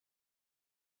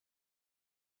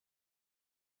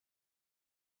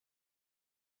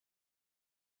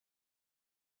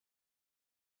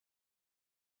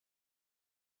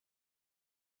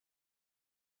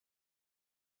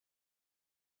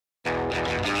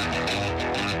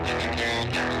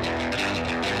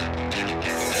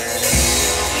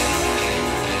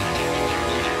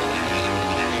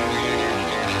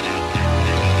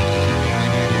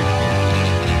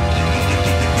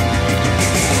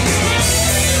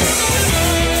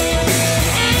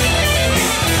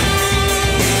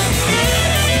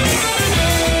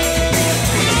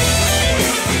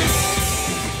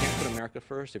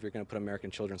First if you're going to put American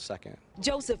children second.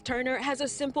 Joseph Turner has a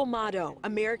simple motto,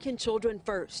 American children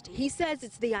first. He says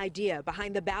it's the idea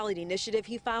behind the ballot initiative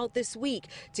he filed this week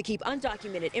to keep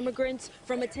undocumented immigrants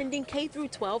from attending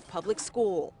K-12 public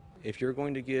school. If you're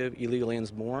going to give illegal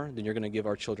aliens more, then you're going to give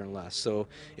our children less. So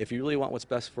if you really want what's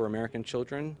best for American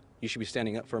children, you should be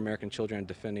standing up for American children and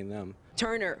defending them.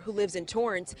 Turner, who lives in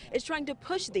Torrance, is trying to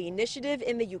push the initiative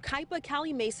in the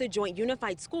Yuciapa-Cali Mesa Joint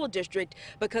Unified School District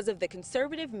because of the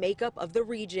conservative makeup of the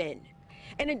region.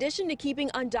 In addition to keeping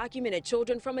undocumented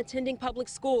children from attending public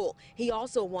school, he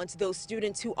also wants those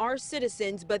students who are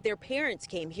citizens but their parents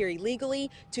came here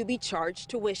illegally to be charged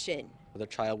tuition. The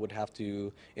child would have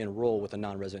to enroll with a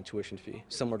non-resident tuition fee,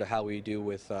 similar to how we do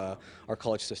with our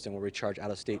college system, where we charge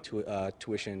out-of-state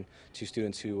tuition to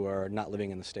students who are not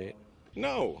living in the state.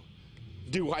 No.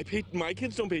 Do I pay? My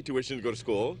kids don't pay tuition to go to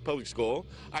school, public school.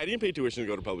 I didn't pay tuition to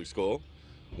go to public school.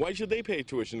 Why should they pay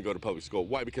tuition to go to public school?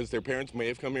 Why? Because their parents may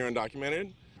have come here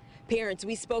undocumented? Parents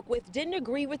we spoke with didn't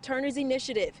agree with Turner's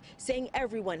initiative, saying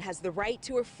everyone has the right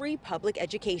to a free public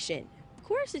education. Of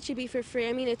course it should be for free.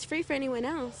 I mean, it's free for anyone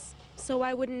else. So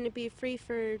why wouldn't it be free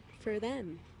for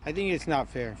them? I think it's not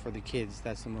fair for the kids.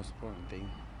 That's the most important thing,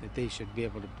 that they should be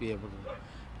able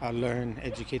to learn,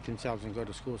 educate themselves, and go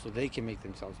to school so they can make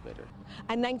themselves better.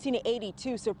 A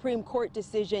 1982 Supreme Court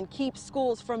decision keeps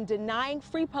schools from denying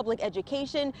free public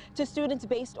education to students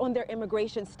based on their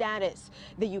immigration status.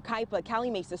 The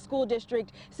Yucaipa-Cali Mesa School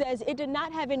District says it did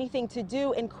not have anything to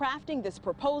do in crafting this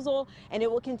proposal, and it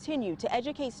will continue to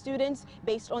educate students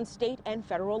based on state and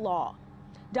federal law.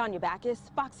 Danya Backus,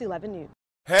 Fox 11 News.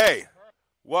 Hey,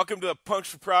 welcome to the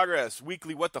Punks for Progress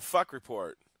Weekly What the Fuck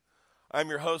Report. I'm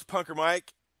your host, Punker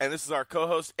Mike, and this is our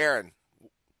co-host, Aaron.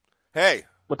 Hey.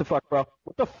 What the fuck, bro?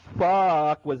 What the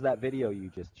fuck was that video you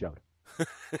just showed?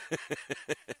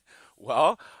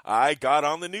 Well, I got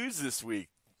on the news this week.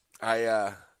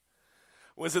 I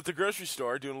was at the grocery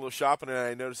store doing a little shopping, and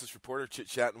I noticed this reporter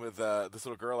chit-chatting with this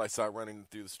little girl I saw running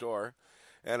through the store.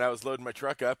 And I was loading my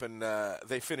truck up, and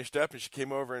they finished up, and she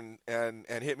came over and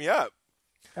hit me up.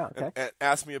 Oh, okay. And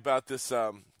asked me about this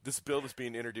this bill that's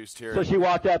being introduced here. So she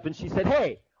walked up and she said,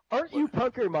 "Hey, aren't you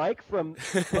Punker Mike from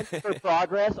Punks for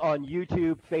Progress on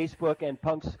YouTube, Facebook, and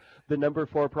Punks the number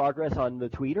 4 Progress on the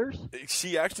tweeters?"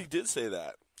 She actually did say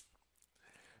that.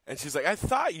 And she's like, "I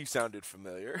thought you sounded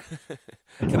familiar.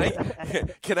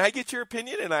 Can I get your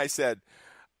opinion?" And I said,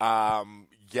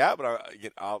 "Yeah, but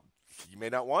you may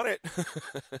not want it."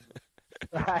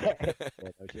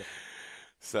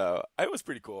 So it was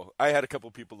pretty cool. I had a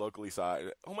couple people locally saw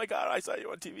it. "Oh my God, I saw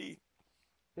you on TV."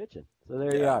 Bitchin'. So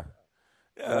there you are.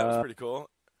 Yeah, that was pretty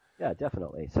cool. Yeah, this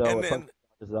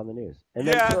is on the news. And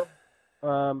yeah.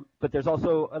 Then, but there's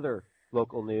also other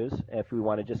local news. If we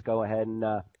want to just go ahead and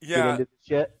get into the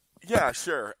shit. Yeah,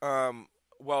 sure.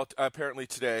 Well, apparently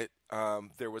today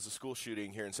there was a school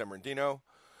shooting here in San Bernardino.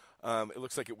 It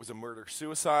looks like it was a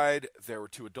murder-suicide. There were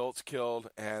 2 adults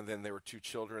killed, and then there were 2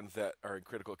 children that are in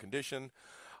critical condition.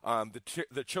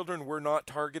 The children were not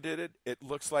targeted. It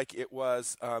looks like it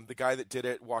was the guy that did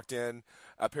it walked in.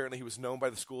 Apparently he was known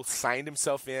by the school, signed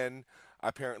himself in,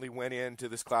 apparently went into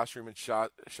this classroom and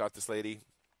shot this lady,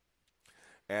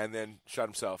 and then shot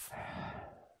himself.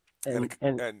 And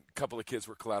a couple of kids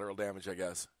were collateral damage, I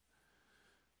guess.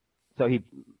 So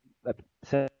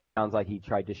sounds like he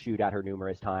tried to shoot at her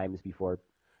numerous times before.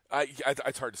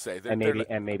 It's hard to say.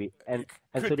 And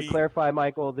so to clarify,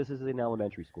 Michael, this is an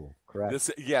elementary school,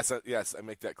 correct? Yes, I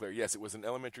make that clear. Yes, it was an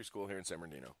elementary school here in San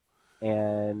Bernardino.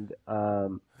 And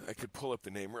I could pull up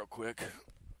the name real quick.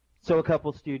 So a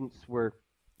couple students were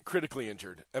critically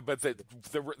injured, but the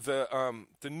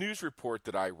news report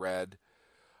that I read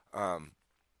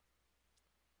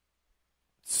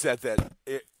said that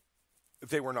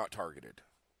they were not targeted.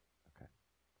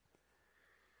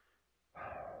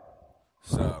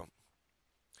 So,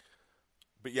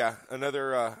 but yeah,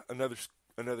 another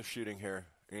shooting here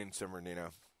in San Bernardino.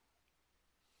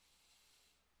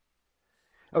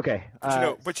 Okay,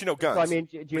 but you know guns. So, I mean,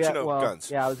 guns.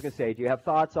 Yeah, I was gonna say, do you have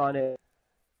thoughts on it?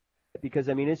 Because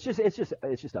I mean, it's just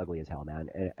ugly as hell, man.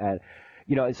 And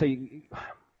so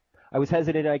I was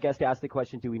hesitant, I guess, to ask the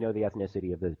question: do we know the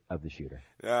ethnicity of the shooter?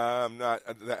 Not.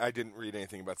 I didn't read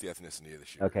anything about the ethnicity of the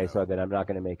shooter. Okay, no. so then I'm not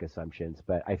going to make assumptions,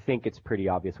 but I think it's pretty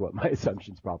obvious what my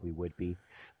assumptions probably would be.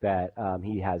 That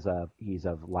he's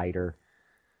of lighter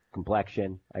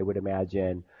complexion, I would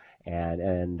imagine,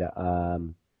 and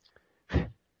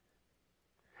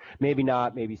maybe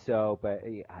not, maybe so, but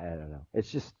I don't know. It's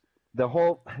just the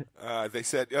whole. They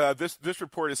said this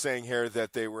report is saying here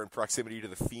that they were in proximity to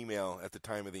the female at the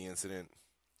time of the incident.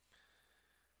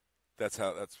 That's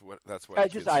what.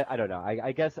 I don't know.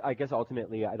 I guess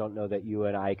ultimately I don't know that you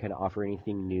and I can offer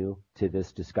anything new to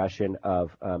this discussion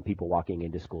of people walking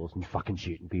into schools and fucking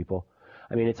shooting people.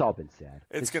 I mean, it's all been said.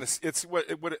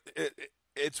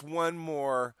 It's one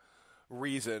more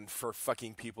reason for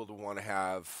fucking people to want to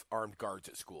have armed guards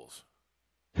at schools.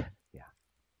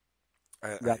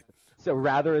 Yeah. So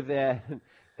rather than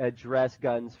address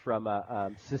guns from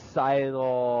a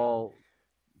societal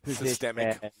position,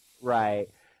 systemic, right?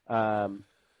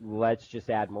 Let's just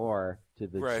add more to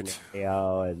the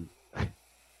scenario and.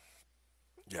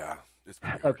 Yeah.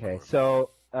 Okay.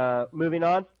 So moving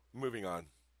on. Moving on.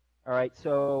 All right.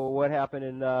 So what happened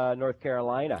in North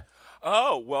Carolina?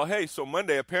 Oh, well, hey, so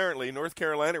Monday, apparently, North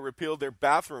Carolina repealed their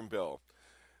bathroom bill.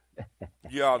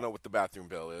 You all know what the bathroom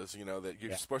bill is. You know that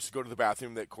you're supposed to go to the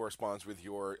bathroom that corresponds with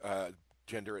your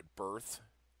gender at birth.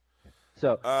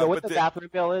 So what the bathroom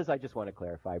bill is, I just want to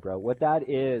clarify, bro. What that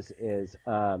is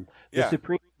the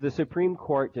Supreme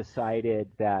Court decided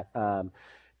that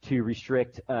to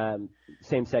restrict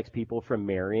same-sex people from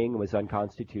marrying was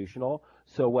unconstitutional.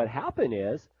 So what happened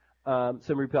is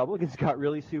some Republicans got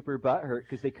really super butthurt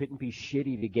because they couldn't be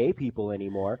shitty to gay people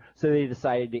anymore. So they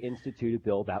decided to institute a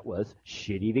bill that was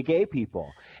shitty to gay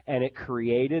people. And it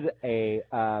created a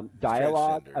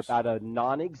dialogue about a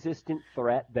non-existent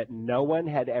threat that no one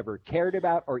had ever cared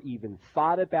about or even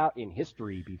thought about in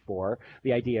history before,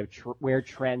 the idea of where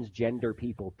transgender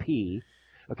people pee.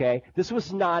 Okay, this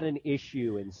was not an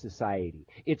issue in society.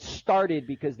 It started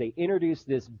because they introduced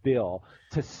this bill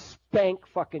to spank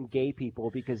fucking gay people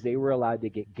because they were allowed to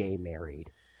get gay married.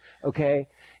 Okay,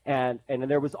 and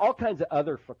there was all kinds of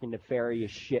other fucking nefarious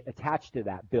shit attached to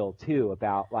that bill too,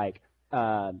 about like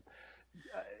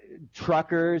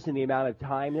truckers and the amount of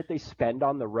time that they spend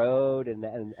on the road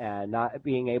and not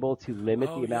being able to limit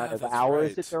the amount of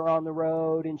hours that they're on the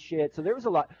road and shit. So there was a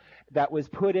lot that was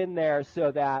put in there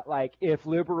so that, like, if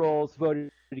liberals voted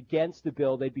against the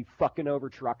bill, they'd be fucking over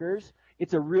truckers.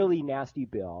 It's a really nasty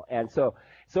bill. And so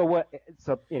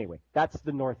anyway, that's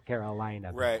the North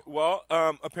Carolina bill. Right. Well,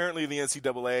 apparently the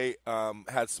NCAA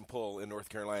had some pull in North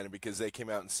Carolina because they came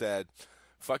out and said,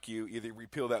 fuck you, either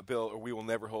repeal that bill or we will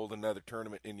never hold another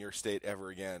tournament in your state ever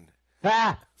again.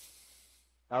 Ah!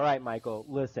 All right, Michael,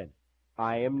 listen.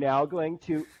 I am now going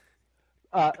to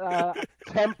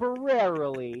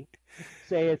temporarily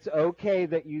say it's okay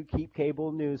that you keep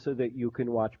cable news so that you can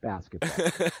watch basketball.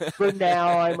 For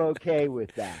now, I'm okay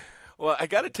with that. Well, I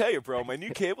got to tell you, bro, my new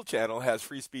cable channel has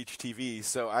free speech TV,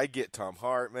 so I get Tom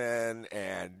Hartman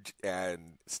and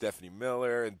Stephanie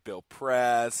Miller and Bill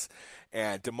Press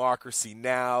and Democracy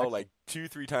Now! Like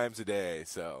 2-3 times a day.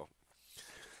 So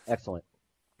excellent.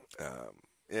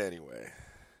 Anyway.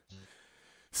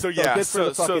 So yeah,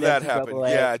 so that happened.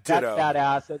 Yeah, ditto. That's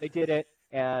badass. So they did it,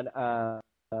 and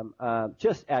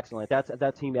just excellent.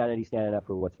 That's humanity standing up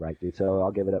for what's right, dude. So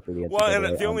I'll give it up for the NCAA. Well,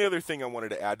 and the only other thing I wanted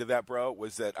to add to that, bro,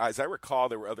 was that as I recall,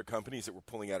 there were other companies that were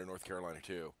pulling out of North Carolina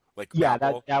too, like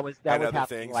Apple that was other happening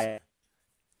things. like,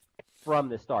 from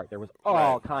the start. There was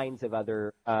all kinds of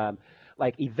other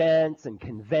like events and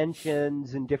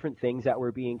conventions and different things that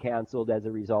were being canceled as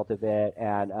a result of it.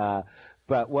 And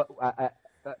but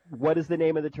what is the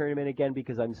name of the tournament again?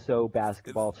 Because I'm so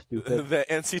basketball stupid. The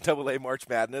NCAA March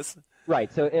Madness.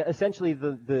 Right. So essentially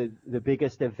the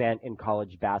biggest event in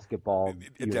college basketball.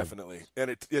 Definitely. And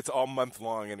it's all month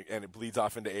long and it bleeds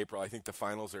off into April. I think the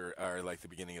finals are like the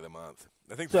beginning of the month.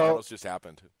 I think the finals just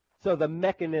happened. So the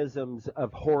mechanisms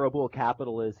of horrible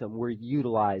capitalism were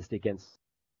utilized against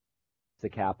the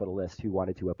capitalists who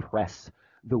wanted to oppress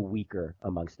the weaker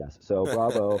amongst us. So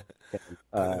bravo.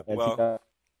 NCAA.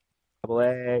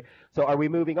 So are we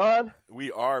moving on?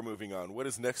 We are moving on. What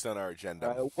is next on our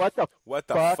agenda? What the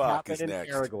fuck happened is next?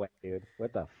 In Paraguay, dude?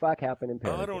 What the fuck happened in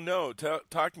Paraguay? I don't know.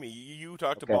 Talk to me. You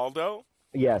talked to Baldo?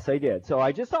 Yes, I did. So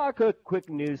I just saw a quick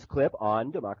news clip on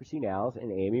Democracy Now!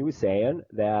 And Amy was saying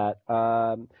that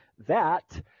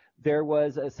that there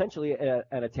was essentially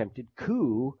an attempted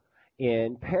coup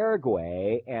in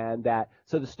Paraguay, and that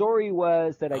so the story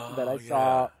was that I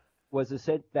saw was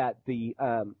that the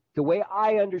way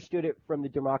I understood it from the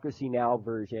Democracy Now!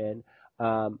 Version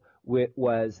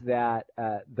was that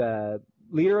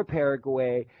leader of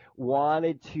Paraguay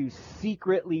wanted to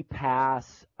secretly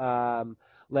pass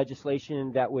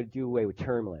legislation that would do away with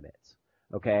term limits,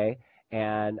 okay?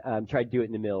 And tried to do it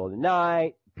in the middle of the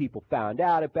night. People found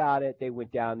out about it. They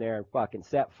went down there and fucking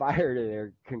set fire to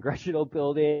their congressional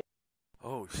building.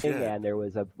 Oh, shit. And there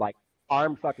was a, like,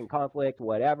 armed fucking conflict,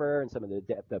 whatever, and some of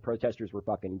the protesters were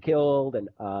fucking killed, and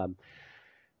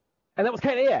that was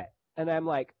kind of it. And I'm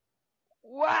like,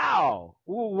 wow.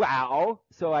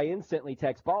 So I instantly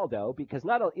text Baldo, because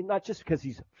not just because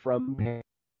he's from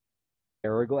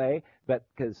Paraguay, but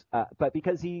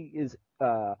because he is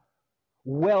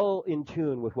well in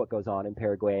tune with what goes on in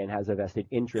Paraguay and has a vested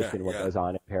interest in what goes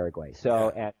on in Paraguay.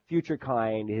 So at Future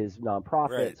Kind, his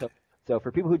nonprofit. Right. So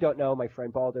for people who don't know, my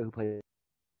friend Baldo, who plays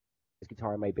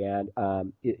guitar in my band,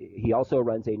 he also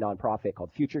runs a nonprofit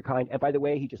called Future Kind. And by the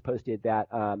way, he just posted that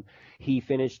he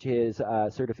finished his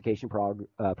certification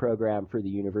program for the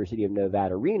University of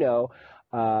Nevada, Reno,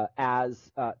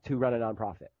 as to run a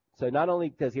nonprofit. So not only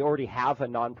does he already have a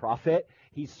nonprofit,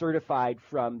 he's certified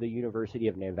from the University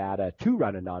of Nevada to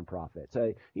run a nonprofit.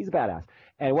 So he's a badass.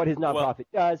 And what his nonprofit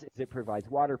does is it provides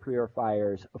water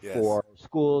purifiers for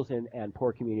schools and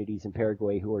poor communities in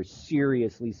Paraguay who are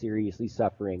seriously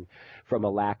suffering from a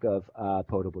lack of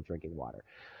potable drinking water.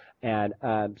 And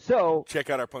so check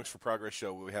out our Punks for Progress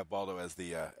show where we have Baldo as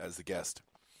the guest.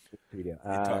 We do.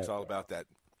 He talks all about that.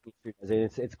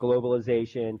 It's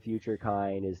globalization. Future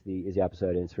Kind is the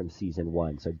episode, and it's from season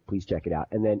 1. So please check it out.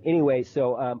 And then anyway,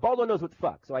 so Baldo knows what the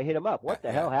fuck. So I hit him up. What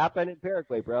the hell happened in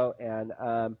Paraguay, bro? And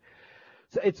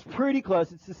so it's pretty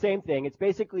close. It's the same thing. It's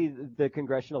basically the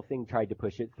congressional thing tried to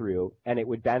push it through, and it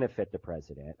would benefit the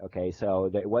president. Okay,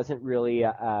 so it wasn't really.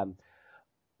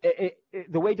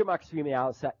 The way Democracy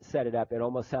Now! Set it up, it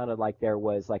almost sounded like there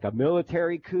was like a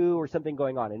military coup or something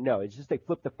going on. And no, it's just they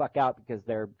flipped the fuck out because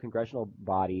their congressional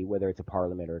body, whether it's a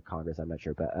parliament or a Congress, I'm not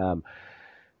sure, but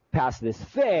passed this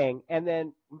thing. And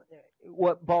then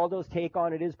what Baldo's take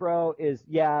on it is, bro, is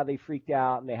they freaked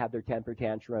out and they had their temper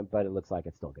tantrum, but it looks like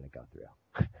it's still going to go through.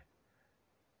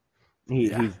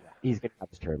 He's going to have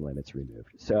his term limits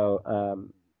removed. So,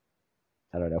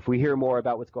 I don't know. If we hear more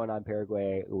about what's going on in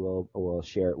Paraguay, we'll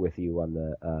share it with you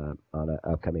on an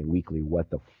upcoming weekly What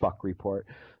the Fuck report.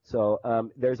 So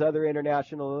there's other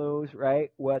international news,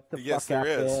 right? What the fuck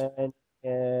happened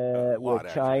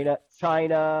with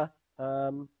China?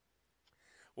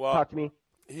 Well, talk to me.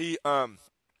 He the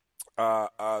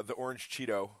Orange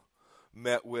Cheeto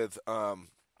met with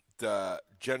the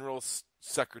General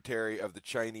Secretary of the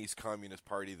Chinese Communist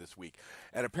Party this week.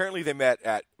 And apparently they met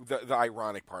at, the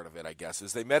ironic part of it, I guess,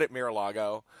 is they met at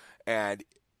Mar-a-Lago, and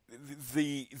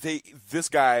this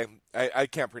guy, I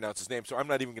can't pronounce his name, so I'm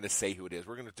not even going to say who it is.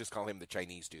 We're going to just call him the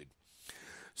Chinese dude.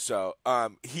 So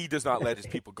he does not let his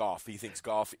people golf. He thinks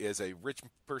golf is a rich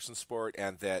person sport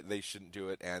and that they shouldn't do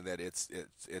it and that it's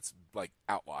like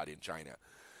outlawed in China.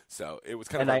 So it was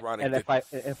kind of ironic. And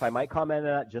if I might comment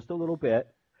on that just a little bit,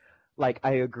 like,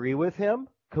 I agree with him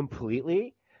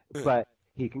completely, but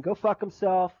he can go fuck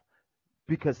himself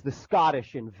because the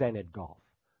Scottish invented golf.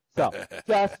 So,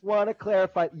 just want to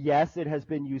clarify, yes, it has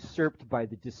been usurped by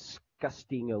the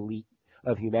disgusting elite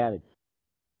of humanity.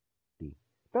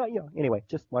 But, anyway,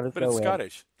 just wanted to throw in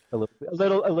Scottish. A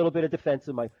little bit of defense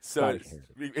of my Scottish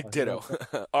heritage. Ditto.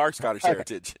 Our Scottish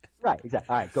heritage. Right,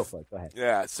 exactly. All right, go for it. Go ahead.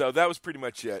 Yeah, so that was pretty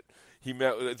much it.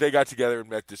 They got together and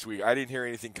met this week. I didn't hear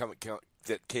anything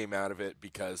that came out of it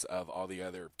because of all the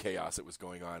other chaos that was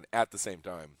going on at the same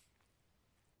time.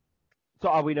 So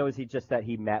all we know is that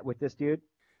he met with this dude?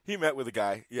 He met with a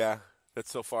guy, yeah. That's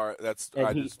so far.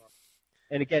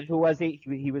 And again, who was he?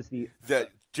 He was the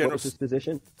general, what was his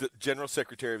position? The General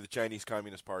Secretary of the Chinese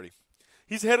Communist Party.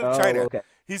 He's the head of China. Okay.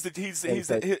 He's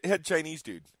the head Chinese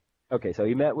dude. Okay, so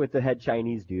he met with the head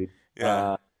Chinese dude.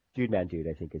 Yeah. Dude, I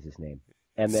think is his name.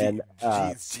 And then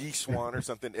G Swan or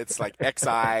something. It's like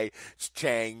XI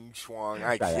Chang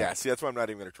Shuang. See, that's why I'm not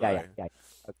even going to try. Yeah.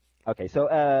 Okay, so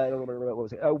what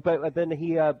was it? Oh, but then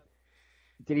he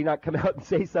did he not come out and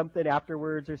say something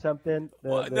afterwards or something?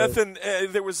 Nothing.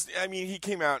 There was. I mean, he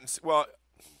came out and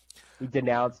he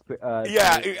denounced.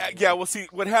 Yeah. Well, see,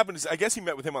 what happened is I guess he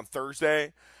met with him on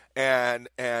Thursday, and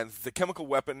the chemical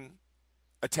weapon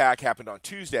attack happened on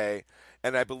Tuesday,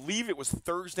 and I believe it was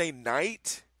Thursday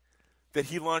night that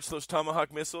he launched those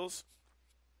Tomahawk missiles.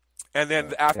 And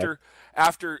then after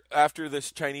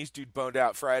this Chinese dude boned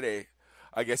out Friday,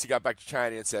 I guess he got back to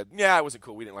China and said, "Yeah, it wasn't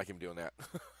cool. We didn't like him doing that."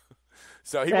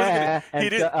 So he wasn't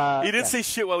gonna, he didn't say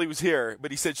shit while he was here,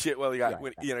 but he said shit while he got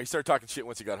he started talking shit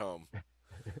once he got home.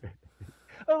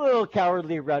 A little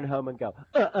cowardly run home and go,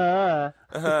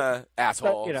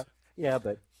 assholes. But,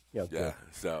 but Yeah.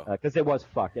 So because it was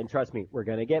fucked, and trust me, we're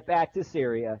gonna get back to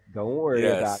Syria. Don't worry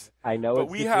about it. I know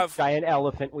it's a giant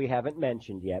elephant we haven't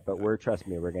mentioned yet, but trust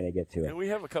me, we're gonna get to it. And we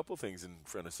have a couple things in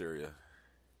front of Syria.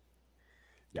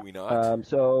 Do we not?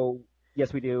 So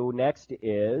yes, we do. Next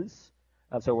is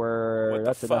that's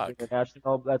enough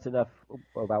international. That's enough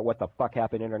about what the fuck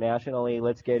happened internationally.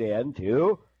 Let's get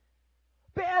into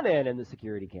Bannon and the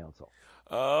Security Council.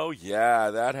 Oh yeah,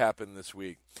 that happened this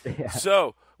week. Yeah.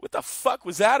 So what the fuck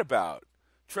was that about?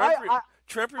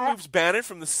 Trump removes Bannon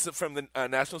from the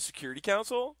National Security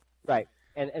Council. Right,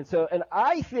 and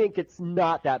I think it's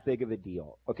not that big of a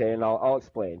deal. Okay, and I'll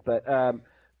explain. But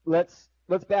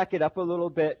let's back it up a little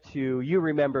bit to, you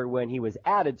remember when he was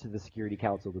added to the Security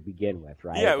Council to begin with,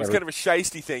 right? Yeah, it was kind of a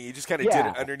shiesty thing. He just kind of did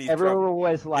it underneath everyone Trump.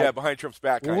 Was like, behind Trump's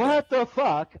back. What the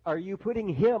fuck are you putting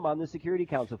him on the Security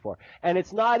Council for? And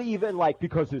it's not even like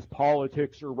because his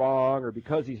politics are wrong or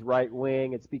because he's right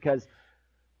wing. It's because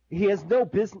he has no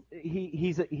business.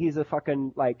 He's a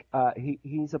fucking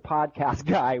he's a podcast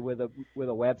guy with a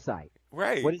website.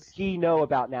 Right. What does he know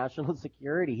about national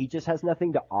security? He just has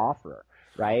nothing to offer.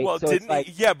 Right. Well, so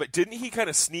but didn't he kind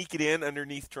of sneak it in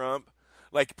underneath Trump?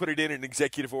 Like put it in an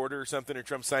executive order or something, and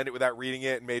Trump signed it without reading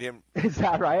it and made him. Is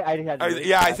that right?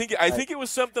 I think it was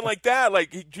something like that.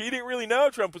 Like he didn't really know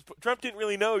Trump didn't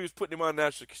really know he was putting him on the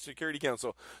National Security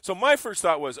Council. So my first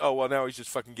thought was, oh well, now he's just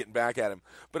fucking getting back at him.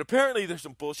 But apparently there's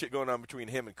some bullshit going on between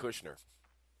him and Kushner.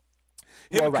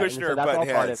 Kushner are butting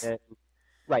heads.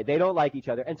 Right, they don't like each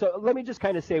other. And so let me just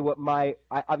kind of say what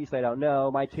obviously I don't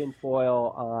know, my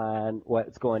tinfoil on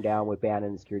what's going down with Bannon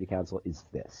and the Security Council is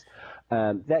this.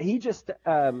 That he just,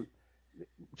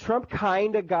 Trump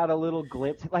kind of got a little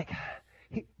glimpse,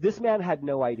 this man had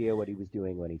no idea what he was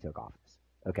doing when he took office.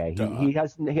 Okay, he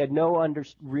had no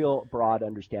real broad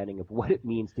understanding of what it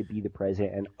means to be the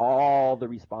president and all the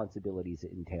responsibilities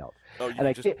it entailed.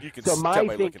 So my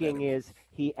thinking is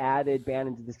he added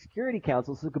Bannon to the Security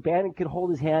Council so Bannon could hold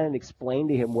his hand and explain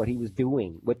to him what he was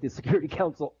doing, what the Security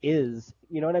Council is.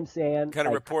 You know what I'm saying? Kind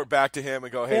of report back to him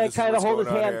and go, hey, this is what's going on here. Kind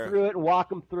of hold his hand through it and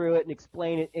walk him through it and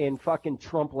explain it in fucking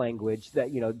Trump language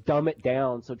that, dumb it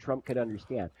down so Trump could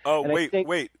understand. Oh, and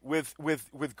wait,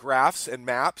 with graphs and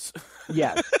maps?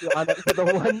 Yes.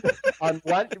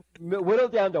 Whittle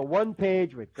down to one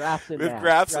page with graphs and maps. With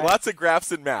graphs, right? Lots of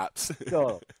graphs and maps.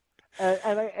 So,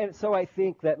 and so I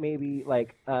think that maybe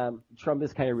Trump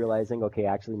is kind of realizing, okay,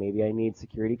 actually maybe I need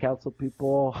Security Council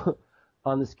people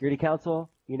on the Security Council,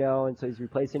 and so he's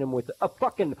replacing him with a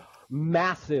fucking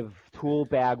massive tool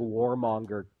bag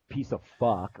warmonger piece of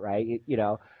fuck, right?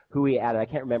 Who he added. I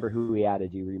can't remember who he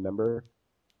added. Do you remember?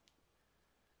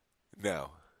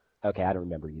 No. Okay, I don't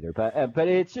remember either. But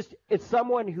it's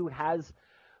someone who has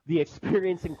the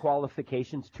experience and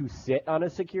qualifications to sit on a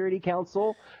Security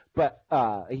Council, but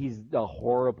he's a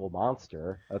horrible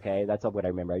monster. Okay, that's what I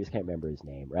remember. I just can't remember his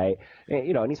name, right?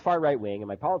 And he's far right wing, and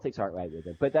my politics aren't right with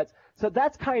him. But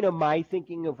that's kind of my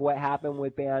thinking of what happened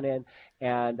with Bannon.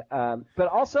 And but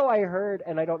also I heard,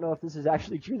 and I don't know if this is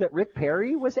actually true, that Rick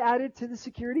Perry was added to the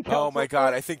Security Council. Oh my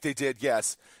God, I think they did.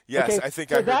 Yes, okay. I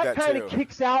think I heard that too. So that kind of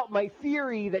kicks out my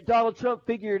theory that Donald Trump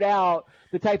figured out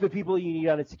the type of people you need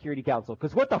on a Security Council.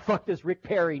 Because what the fuck does Rick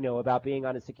Perry know about being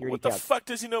on a Security Council? What the fuck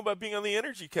does he know about being on the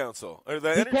Energy Council or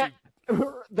the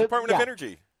Department of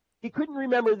Energy? He couldn't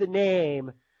remember the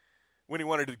name when he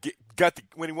wanted to gut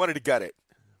it.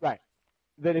 Right.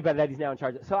 That he's now in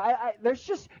charge. So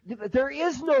there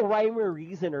is no rhyme or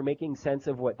reason or making sense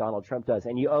of what Donald Trump does,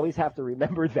 and you always have to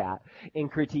remember that in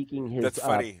critiquing his. That's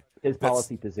funny. His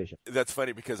policy position. That's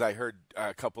funny because I heard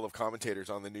a couple of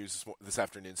commentators on the news this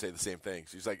afternoon say the same thing.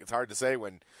 She's like, it's hard to say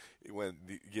when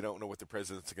you don't know what the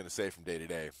president's going to say from day to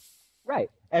day. Right.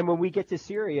 And when we get to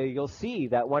Syria, you'll see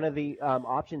that one of the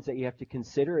options that you have to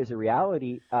consider as a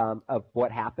reality of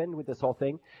what happened with this whole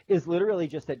thing is literally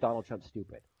just that Donald Trump's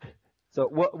stupid. So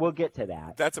we'll get to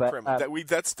that. That's a premise.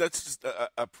 That's just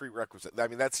a prerequisite. I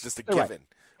mean, that's just a given. Right.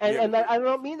 And I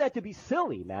don't mean that to be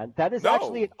silly, man. That is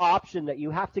actually an option that you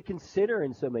have to consider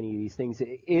in so many of these things.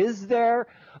 Is there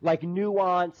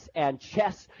nuance and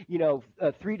chess,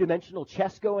 three-dimensional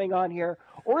chess going on here,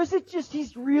 or is it just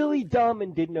he's really dumb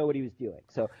and didn't know what he was doing?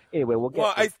 So anyway, we'll get.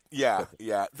 Well,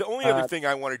 yeah. The only other thing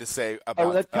I wanted to say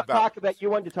about you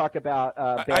wanted to talk about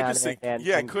Bannon I just think and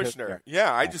Kushner.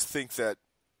 Yeah, I just think that.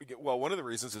 Well, one of the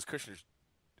reasons is Kushner's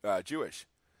Jewish,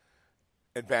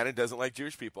 and Bannon doesn't like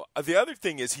Jewish people. The other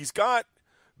thing is he's got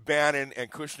Bannon and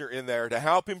Kushner in there to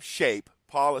help him shape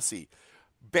policy.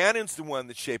 Bannon's the one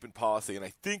that's shaping policy, and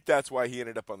I think that's why he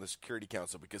ended up on the Security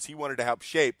Council, because he wanted to help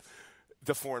shape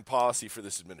the foreign policy for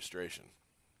this administration.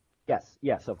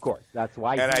 Yes, of course. That's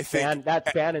why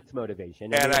that's Bannon's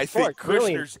motivation. And I think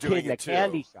Kushner's doing it too.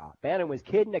 Candy shop. Bannon was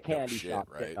kidding a candy shop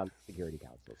right? on the Security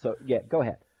Council. So yeah, go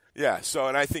ahead. Yeah. So,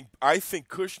 and I think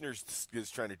Kushner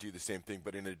is trying to do the same thing,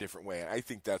 but in a different way. I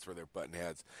think that's where they're butting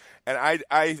heads. And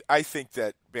I think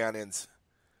that Bannon's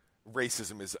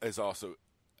racism is also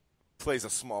plays a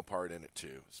small part in it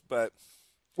too. But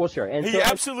well, sure. And he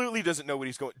absolutely doesn't know what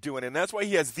he's doing, and that's why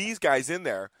he has these guys in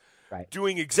there. Right.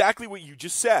 Doing exactly what you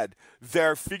just said.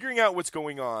 They're figuring out what's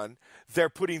going on. They're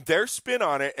putting their spin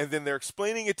on it, and then they're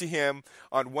explaining it to him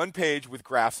on one page with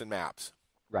graphs and maps.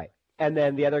 Right. And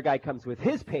then the other guy comes with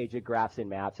his page of graphs and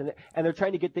maps, and they're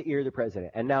trying to get the ear of the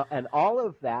president. And all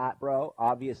of that, bro,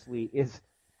 obviously is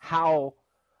how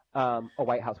a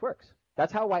White House works.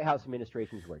 That's how White House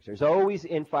administrations works. There's always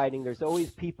infighting. There's always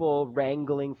people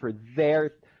wrangling for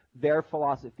their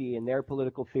philosophy and their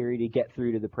political theory to get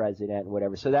through to the president and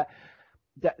whatever. So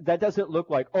that doesn't look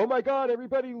like, oh my God,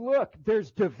 everybody look,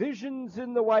 there's divisions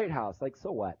in the White House. Like,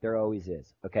 so what? There always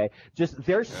is. Okay. Just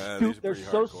they're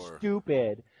so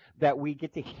stupid that we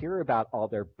get to hear about all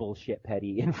their bullshit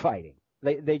petty infighting.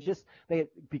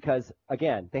 Because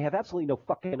again, they have absolutely no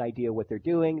fucking idea what they're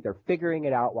doing. They're figuring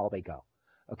it out while they go.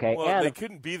 Okay. Well, and they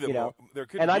couldn't be there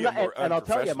couldn't and be a more and I'll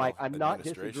tell you, Mike, I'm not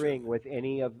administration. disagreeing with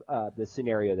any of the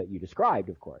scenario that you described.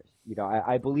 Of course,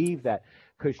 I believe that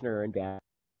Kushner and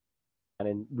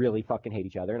Bannon really fucking hate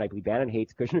each other, and I believe Bannon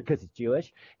hates Kushner because he's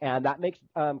Jewish, and that makes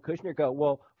Kushner go,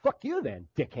 well, fuck you then,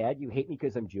 dickhead. You hate me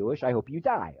because I'm Jewish. I hope you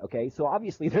die. Okay, so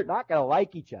obviously they're not gonna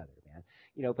like each other, man.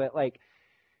 But like,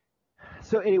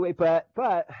 so anyway, but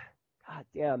god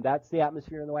damn, that's the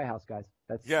atmosphere in the White House, guys.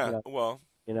 That's well.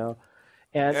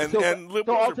 And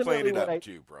liberals are playing it up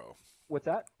too, bro. What's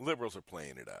that? Liberals are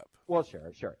playing it up. Well,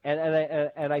 sure.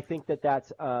 And I think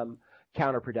that's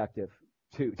counterproductive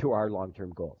to our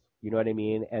long-term goals. You know what I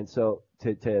mean? And so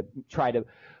to try to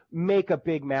make a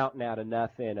big mountain out of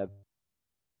nothing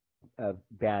of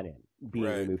Bannon being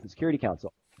removed from the Security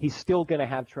Council, he's still going to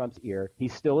have Trump's ear.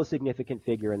 He's still a significant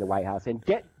figure in the White House. And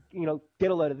get a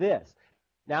load of this.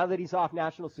 Now that he's off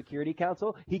National Security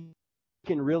Council, he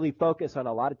can really focus on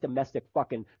a lot of domestic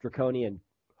fucking draconian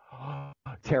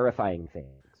terrifying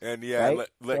things. And let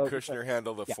Kushner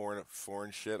handle the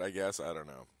foreign shit, I guess. I don't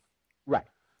know. Right.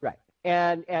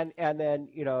 And then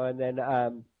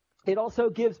it also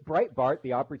gives Breitbart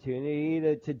the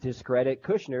opportunity to discredit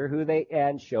Kushner,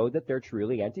 and show that they're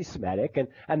truly anti-Semitic,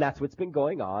 and that's what's been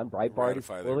going on. Breitbart has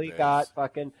fully got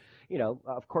fucking,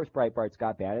 of course Breitbart's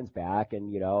got Bannon's back,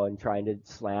 and trying to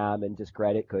slam and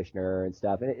discredit Kushner and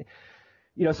stuff, and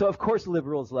so of course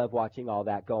liberals love watching all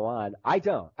that go on. I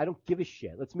don't give a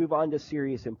shit. Let's move on to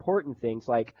serious, important things,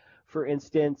 like, for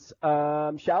instance,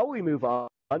 shall we move on?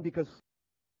 Because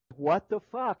what the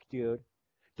fuck, dude?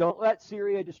 Don't let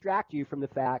Syria distract you from the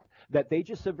fact that they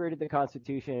just subverted the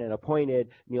Constitution and appointed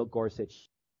Neil Gorsuch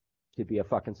to be a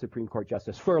fucking Supreme Court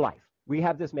justice for life. We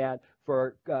have this man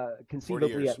for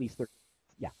conceivably at least 30.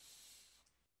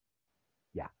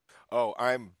 Yeah. Oh,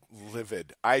 I'm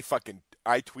livid. I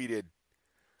tweeted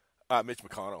Mitch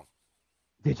McConnell.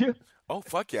 Did you? Oh,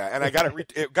 fuck yeah. And I got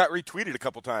it got retweeted a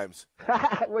couple times.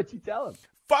 What'd you tell him?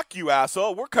 Fuck you,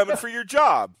 asshole. We're coming for your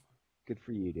job. Good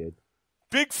for you, dude.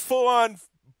 Big full-on,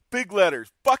 big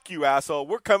letters. Fuck you, asshole.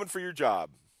 We're coming for your job.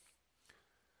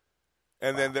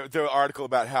 And then the article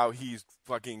about how he's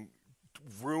fucking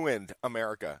ruined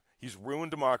America. He's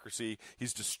ruined democracy.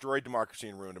 He's destroyed democracy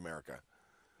and ruined America.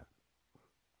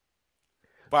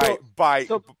 Well,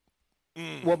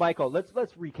 Michael, let's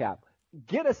recap.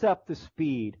 Get us up to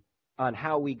speed on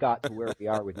how we got to where we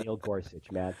are with Neil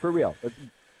Gorsuch, man. For real. Let's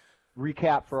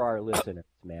recap for our listeners,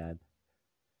 man.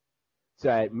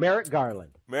 So, Merrick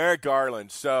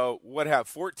Garland. So, what happened?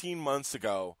 14 months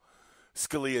ago,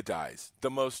 Scalia dies. The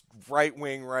most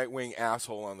right-wing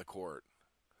asshole on the court.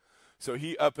 So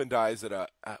he up and dies at a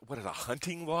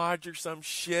hunting lodge or some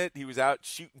shit. He was out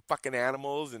shooting fucking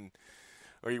animals,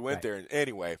 or he went there.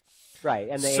 Anyway. Right,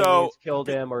 and the aliens killed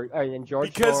him, and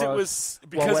George Soros.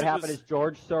 What happened is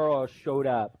George Soros showed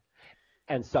up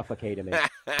and suffocated him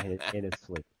in his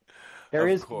sleep.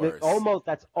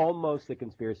 That's almost the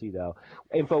conspiracy, though.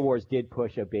 InfoWars did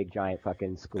push a big giant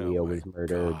fucking Scalia was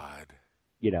murdered,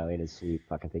 in his sleep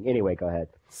fucking thing. Anyway, go ahead.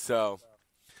 So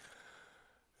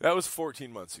that was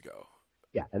 14 months ago.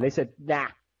 Yeah, and they said, nah.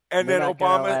 And then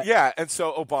Obama, and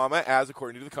so Obama, as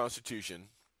according to the Constitution,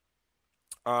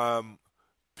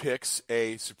 picks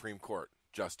a Supreme Court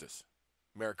justice,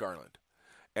 Merrick Garland,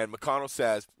 and McConnell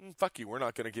says, "Fuck you, we're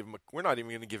not even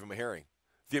going to give him a hearing.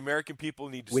 The American people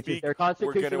need to speak. Which is their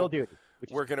constitutional duty.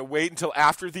 We're going to wait until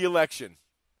after the election."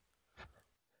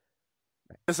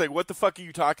 It's like, what the fuck are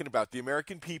you talking about? The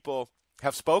American people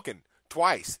have spoken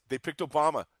twice. They picked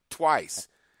Obama twice.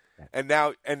 And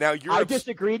now Europe. I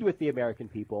disagreed with the American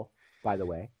people, by the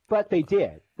way, but they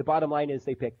did. The bottom line is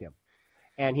they picked him.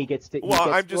 And he gets to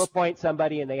appoint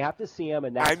somebody, and they have to see him,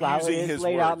 and that's how it is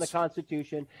laid out in the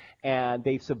Constitution. And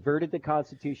they've subverted the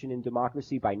Constitution and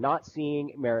democracy by not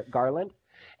seeing Merrick Garland.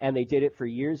 And they did it for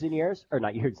years and years, or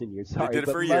not years and years, sorry, they did it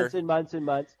but for months and months and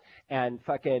months, and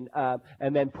fucking,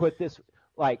 and then put this,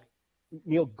 like,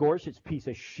 Neil Gorsuch piece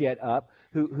of shit up,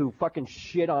 who fucking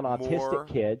shit on autistic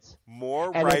kids. More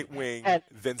right-wing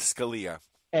than Scalia.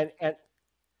 And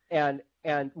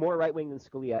more right-wing than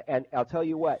Scalia. And I'll tell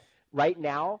you what, right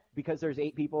now, because there's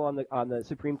 8 people on the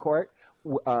Supreme Court,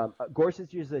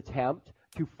 Gorsuch's attempt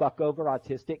to fuck over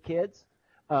autistic kids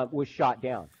was shot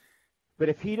down. But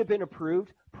if he'd have been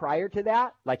approved prior to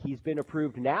that, like he's been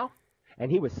approved now, and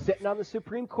he was sitting on the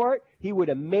Supreme Court, he would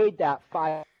have made that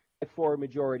 5-4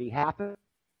 majority happen.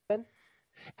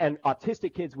 And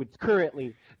autistic kids would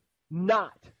currently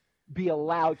not be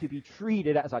allowed to be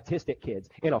treated as autistic kids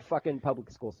in a fucking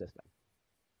public school system.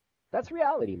 That's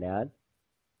reality, man.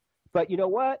 But you know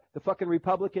what? The fucking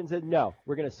Republicans said, no,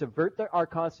 we're going to subvert our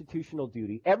constitutional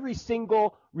duty. Every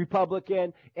single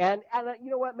Republican and you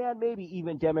know what, man? Maybe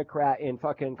even Democrat in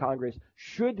fucking Congress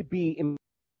should be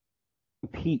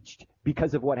impeached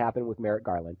because of what happened with Merrick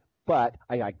Garland. But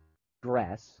I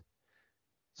digress.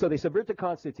 So they subvert the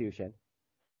Constitution.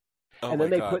 And then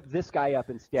they put this guy up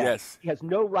instead. Yes. He has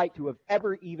no right to have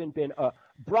ever even been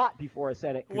brought before a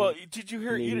Senate. Well, did you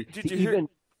hear? Did you hear?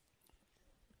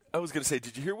 I was going to say,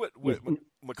 did you hear what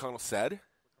McConnell said?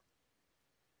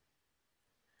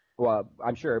 Well,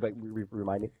 I'm sure, but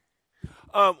remind me.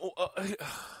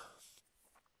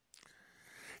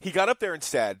 He got up there and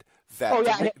said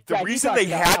that the reason they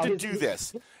had to do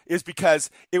this is because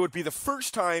it would be the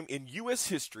first time in U.S.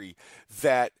 history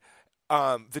that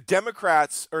the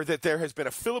Democrats, or that there has been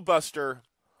a filibuster,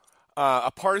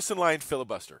 a partisan line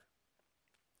filibuster.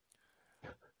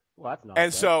 Well, that's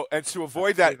not and to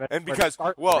avoid that, and because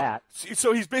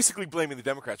so he's basically blaming the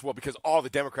Democrats. Well, because all the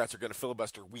Democrats are going to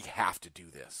filibuster, we have to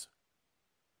do this.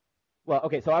 Well,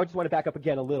 okay, so I just want to back up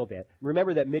again a little bit.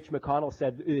 Remember that Mitch McConnell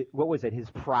said, what was it,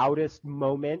 his proudest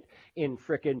moment in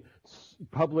frickin'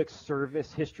 public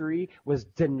service history was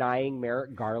denying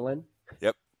Merrick Garland?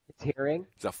 Yep. His hearing?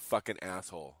 He's a fucking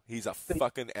asshole. He's a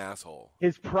fucking asshole.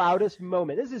 His proudest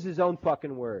moment, this is his own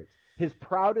fucking words, his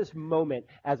proudest moment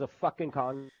as a fucking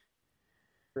Congress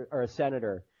or a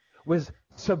senator was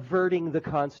subverting the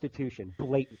Constitution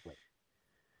blatantly.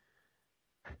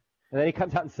 And then he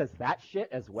comes out and says that shit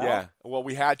as well. Yeah, well,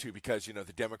 we had to because,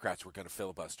 the Democrats were going to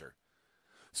filibuster.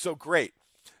 So great.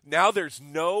 Now there's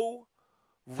no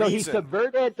reason. So he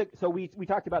subverted so we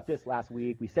talked about this last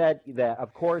week. We said that,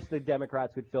 of course, the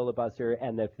Democrats would filibuster,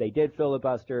 and if they did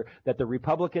filibuster, that the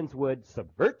Republicans would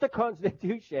subvert the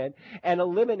Constitution and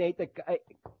eliminate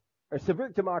or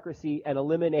subvert democracy and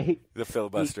eliminate the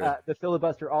filibuster. The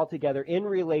filibuster altogether in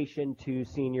relation to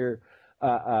senior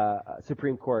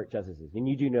Supreme Court justices. And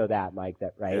you do know that, Mike,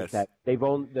 right? Yes. That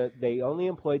they only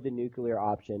employed the nuclear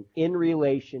option in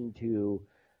relation to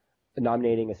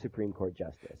nominating a Supreme Court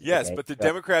justice. Yes, okay? but the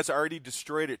Democrats already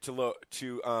destroyed it to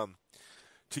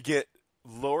get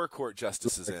lower court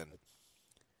justices in.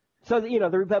 So the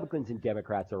Republicans and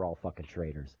Democrats are all fucking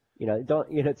traitors.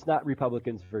 It's not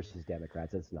Republicans versus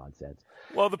Democrats. That's nonsense.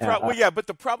 Well, but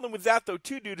the problem with that, though,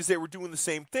 too, dude, is they were doing the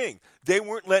same thing. They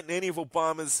weren't letting any of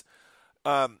Obama's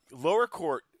lower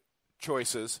court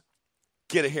choices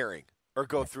get a hearing or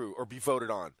go through or be voted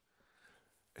on.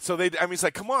 So it's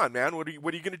like, come on, man, what are you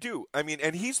going to do? I mean,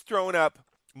 and he's throwing up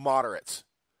moderates.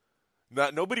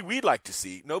 Nobody we'd like to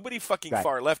see. Nobody fucking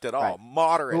far left at all. Right.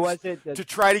 Moderates. Who was it to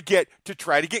try to get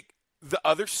the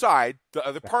other side, the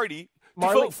other party, to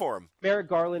vote for him. Merrick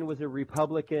Garland was a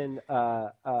Republican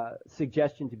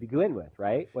suggestion to begin with,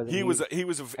 right? He was a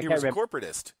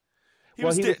corporatist. He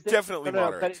was definitely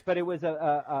moderate. But it was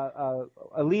a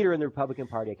leader in the Republican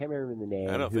Party. I can't remember the name.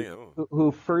 I don't think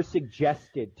who first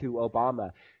suggested to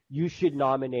Obama, you should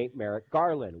nominate Merrick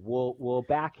Garland. We'll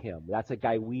back him. That's a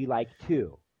guy we like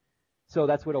too. So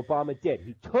that's what Obama did.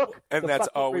 He took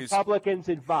Republicans'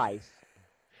 advice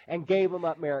and gave them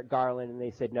up Merrick Garland, and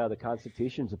they said, no, the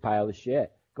Constitution's a pile of shit.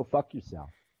 Go fuck yourself.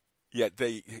 Yet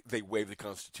they wave the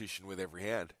Constitution with every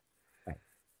hand. Right.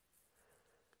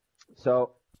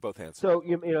 So both hands. So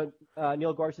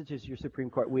Neil Gorsuch is your Supreme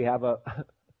Court. We have a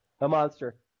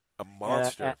monster. A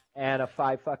monster. And a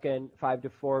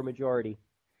 5-4 majority.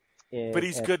 But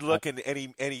he's good looking, and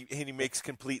he makes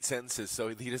complete sentences, so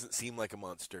he doesn't seem like a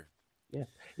monster.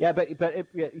 Yeah, but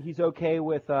he's okay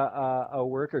with a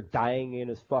worker dying in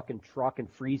his fucking truck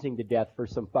and freezing to death for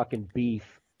some fucking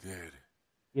beef. Dude.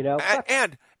 You know?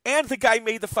 And the guy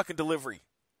made the fucking delivery.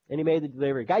 And he made the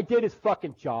delivery. Guy did his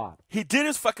fucking job. He did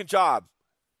his fucking job.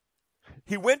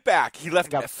 He went back. He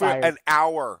left for an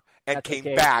hour and came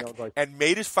back and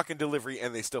made his fucking delivery,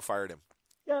 and they still fired him.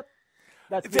 Yep.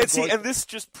 And this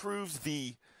just proves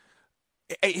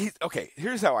okay,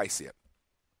 here's how I see it.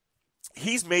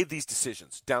 He's made these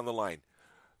decisions down the line.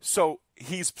 So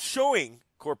he's showing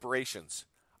corporations,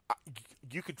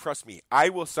 you can trust me, I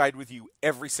will side with you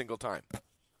every single time.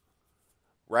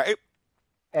 Right?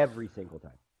 Every single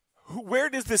time. Where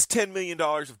does this $10 million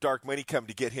of dark money come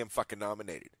to get him fucking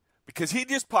nominated? Because he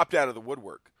just popped out of the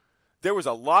woodwork. There was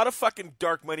a lot of fucking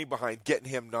dark money behind getting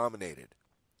him nominated.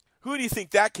 Who do you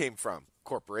think that came from?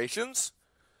 Corporations?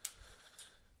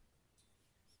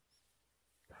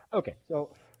 Okay, so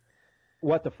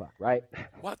what the fuck, right?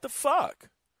 What the fuck?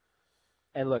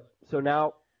 And look, so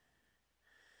now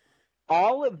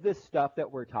all of this stuff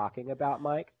that we're talking about,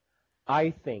 Mike,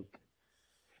 I think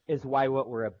is why what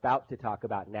we're about to talk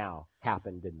about now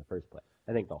happened in the first place.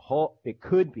 I think it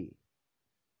could be,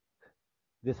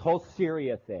 this whole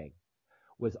Syria thing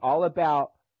was all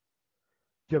about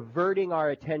diverting our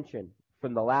attention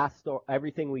from the last story,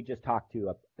 everything we just talked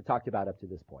about up to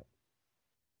this point.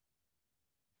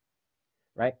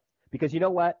 Right? Because you know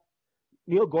what?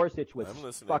 Neil Gorsuch was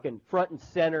fucking front and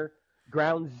center,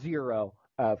 ground zero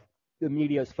of the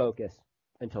media's focus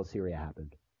until Syria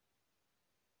happened.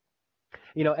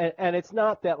 You know, and it's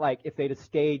not that, like, if they'd have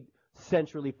stayed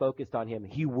centrally focused on him,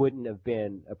 he wouldn't have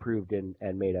been approved and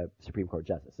made a Supreme Court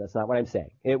justice. That's not what I'm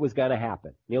saying. It was going to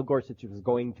happen. Neil Gorsuch was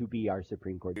going to be our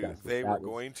Supreme Court justice. They were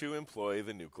going to employ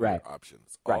the nuclear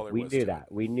options. Right. We knew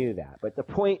that. We knew that. But the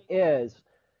point is,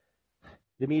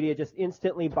 the media just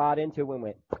instantly bought into and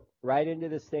went right into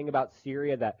this thing about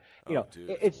Syria that,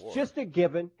 it's just a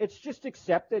given. It's just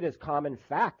accepted as common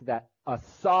fact that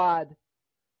Assad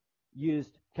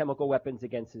used chemical weapons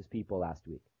against his people last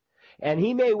week. And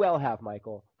he may well have,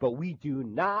 Michael, but we do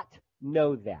not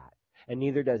know that. And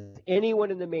neither does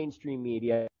anyone in the mainstream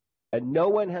media. And no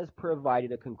one has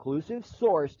provided a conclusive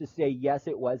source to say, yes,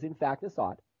 it was in fact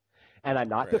Assad. And I'm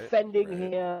not defending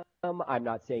him. I'm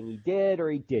not saying he did or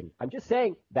he didn't. I'm just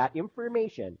saying that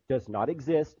information does not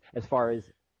exist as far as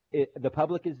the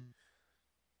public has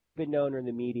been known or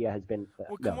the media has been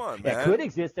known. Come on, man. It could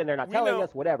exist and they're not telling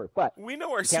us, whatever. But we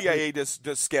know our CIA does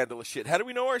scandalous shit. How do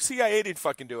we know our CIA didn't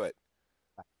fucking do it?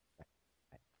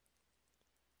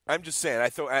 I'm just saying. I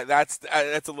thought that's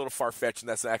a little far-fetched, and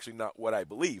that's actually not what I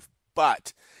believe.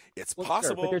 But it's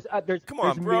possible. Sure, but there's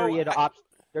myriad options.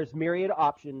 There's myriad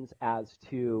options as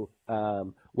to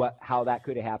how that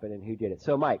could have happened and who did it.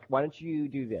 So, Mike, why don't you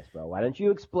do this, bro? Why don't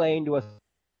you explain to us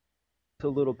a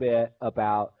little bit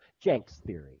about Cenk's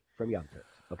theory from Young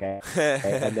Turks, okay?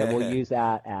 And then we'll use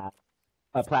that as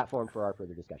a platform for our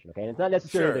further discussion, okay? And it's not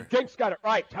necessarily that Cenk's got it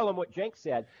right. Tell him what Cenk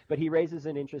said, but he raises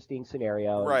an interesting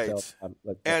scenario. Right.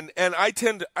 And I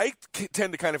tend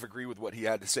to kind of agree with what he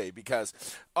had to say because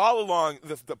all along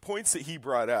the points that he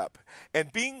brought up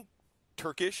and being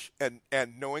Turkish and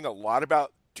knowing a lot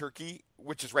about Turkey,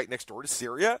 which is right next door to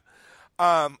Syria,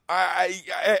 I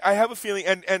have a feeling,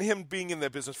 and him being in the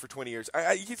business for 20 years,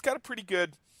 he's got a pretty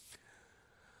good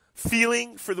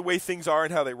feeling for the way things are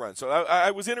and how they run. So I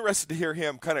was interested to hear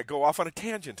him kind of go off on a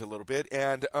tangent a little bit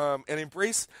and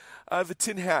embrace the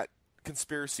tin hat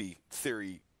conspiracy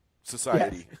theory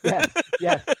society.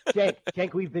 Yes.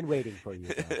 Cenk, we've been waiting for you,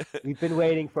 bro. We've been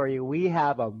waiting for you. We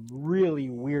have a really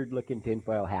weird-looking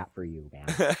tinfoil hat for you, man.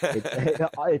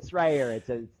 It's right here. It's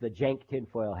the Cenk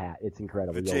tinfoil hat. It's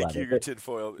incredible. The Cenk Huger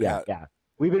tinfoil hat. Yeah.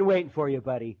 We've been waiting for you,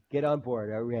 buddy. Get on board.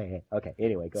 Okay,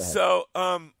 anyway, go ahead. So,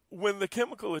 when the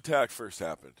chemical attack first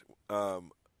happened,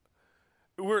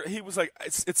 he was like,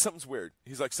 it's something's weird.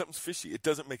 He's like, something's fishy. It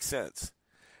doesn't make sense.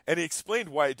 And he explained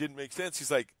why it didn't make sense.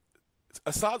 He's like,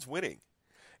 Assad's winning.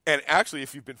 And actually,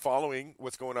 if you've been following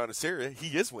what's going on in Syria,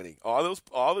 he is winning. All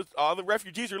the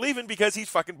refugees are leaving because he's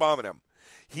fucking bombing them.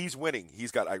 He's winning.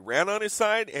 He's got Iran on his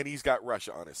side, and he's got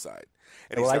Russia on his side.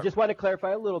 And I just want to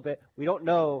clarify a little bit. We don't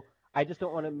know. I just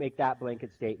don't want to make that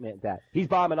blanket statement that he's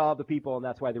bombing all the people and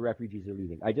that's why the refugees are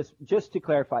leaving. Just to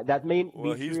clarify, that may be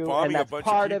he's true, bombing and that's a bunch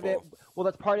part of it. people. Well,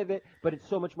 that's part of it, but it's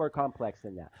so much more complex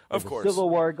than that. There's of course, a civil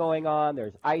war going on.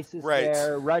 There's ISIS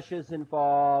there. Russia's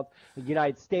involved. The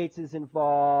United States is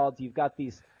involved. You've got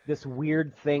this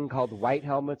weird thing called white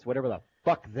helmets, whatever the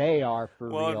fuck they are for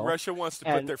real. Well, Russia wants to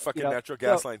put their fucking natural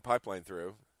gas line pipeline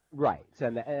through. Right,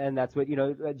 and that's what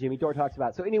Jimmy Dore talks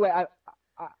about. So anyway,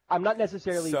 I'm not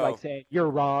necessarily like saying you're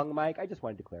wrong, Mike. I just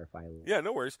wanted to clarify a little. Yeah,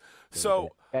 no worries.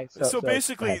 Okay. So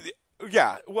basically,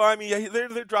 yeah. Well, I mean,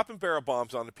 they're dropping barrel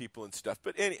bombs on the people and stuff.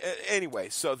 But anyway,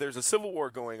 so there's a civil war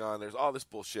going on. There's all this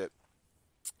bullshit.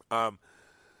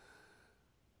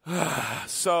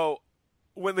 So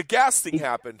when the gas thing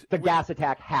happened, the gas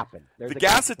attack happened. The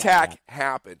gas attack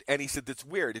happened, and he said that's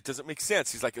weird. It doesn't make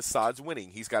sense. He's like, Assad's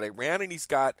winning. He's got Iran and he's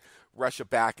got Russia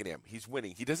backing him. He's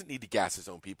winning. He doesn't need to gas his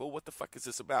own people. What the fuck is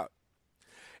this about?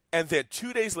 And then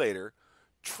 2 days later,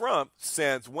 Trump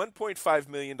sends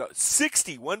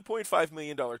 $1.5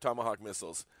 million Tomahawk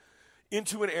missiles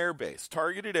into an airbase,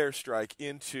 targeted airstrike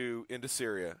into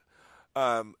Syria.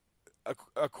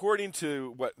 According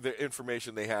to what the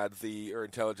information they had, or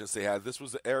intelligence they had, this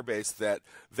was the airbase that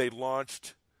they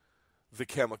launched the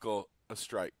chemical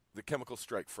strike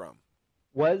from.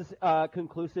 Was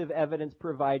conclusive evidence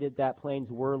provided that planes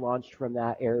were launched from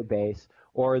that airbase,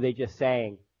 or are they just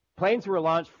saying planes were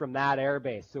launched from that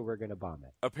airbase, so we're going to bomb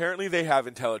it? Apparently, they have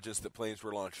intelligence that planes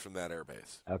were launched from that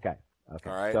airbase. Okay. All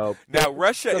right. So now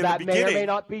Russia in that the beginning may or may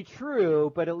not be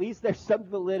true, but at least there's some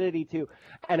validity to.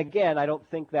 And again, I don't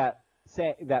think that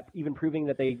even proving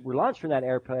that they were launched from that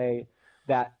airplane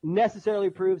that necessarily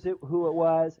proves who it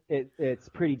was. It's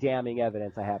pretty damning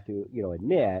evidence, I have to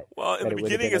admit. Well, in the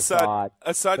beginning, Assad came out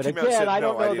and said, no, I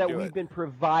don't know that we've been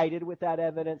provided with that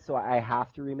evidence, so I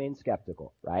have to remain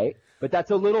skeptical, right? But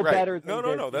that's a little better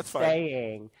than that's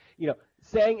saying,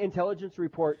 saying intelligence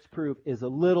reports prove is a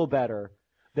little better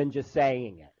than just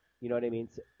saying it. You know what I mean?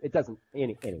 It doesn't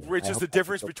anyway. Which is the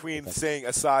difference between saying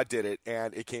Assad did it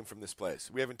and it came from this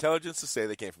place. We have intelligence to say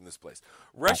they came from this place.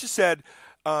 Russia said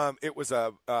it was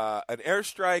an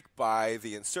airstrike by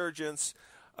the insurgents,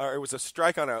 or it was a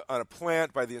strike on a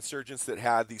plant by the insurgents that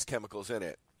had these chemicals in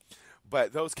it.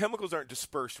 But those chemicals aren't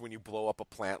dispersed when you blow up a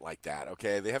plant like that.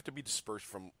 Okay, they have to be dispersed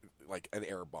from like an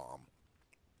air bomb.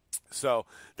 So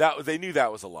they knew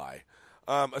that was a lie.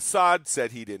 Assad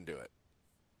said he didn't do it.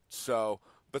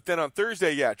 But then on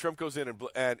Thursday, Trump goes in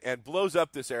and blows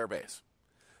up this airbase.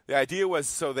 The idea was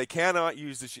so they cannot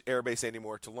use this airbase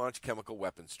anymore to launch chemical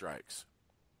weapon strikes.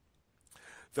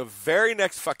 The very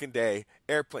next fucking day,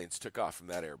 airplanes took off from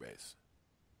that airbase.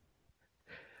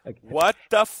 Okay. What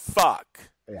the fuck?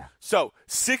 Yeah. So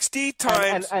 60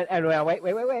 times. And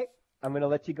wait. I'm going to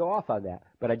let you go off on that,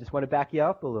 but I just want to back you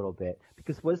up a little bit,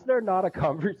 because was there not a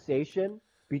conversation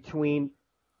between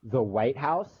the White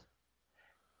House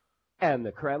and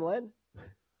the Kremlin?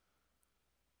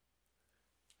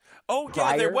 Oh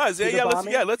yeah, there was.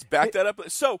 Let's back that up.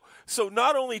 So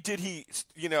not only did he,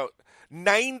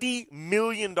 $90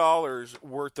 million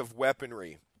worth of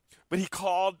weaponry, but he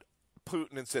called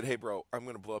Putin and said, "Hey, bro, I'm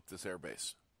going to blow up this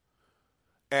airbase."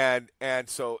 And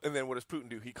then what does Putin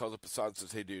do? He calls up Assad and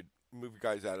says, "Hey, dude, move your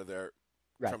guys out of there.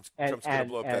 Right. Trump's going to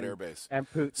blow up that airbase." And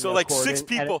Putin, so like 6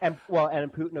 people. And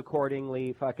Putin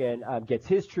accordingly fucking gets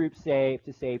his troops to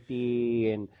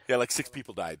safety, and like 6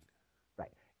 people died.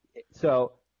 Right.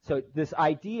 So this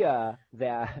idea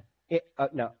that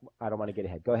no, I don't want to get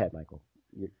ahead. Go ahead, Michael.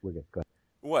 We're good. Go ahead.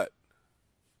 What?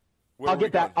 I'll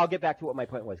get back to what my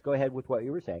point was. Go ahead with what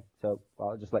you were saying. So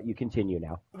I'll just let you continue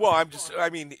now. Well,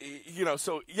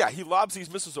 he lobs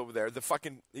these missiles over there.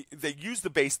 They used the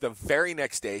base the very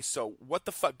next day. So what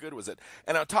the fuck good was it?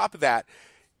 And on top of that,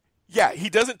 he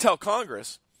doesn't tell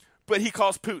Congress, but he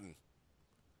calls Putin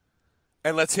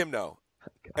and lets him know.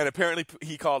 God. And apparently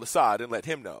he called Assad and let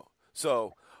him know.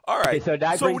 So all right.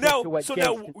 Okay, so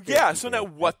now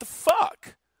what the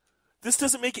fuck? This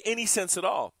doesn't make any sense at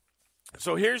all.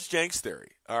 So here's Jenk's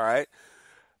theory, all right?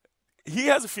 He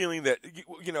has a feeling that, to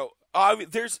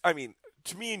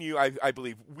me and you, I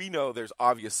believe we know there's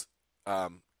obvious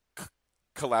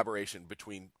collaboration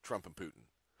between Trump and Putin.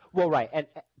 Well, right,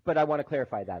 but I want to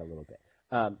clarify that a little bit.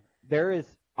 There is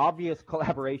obvious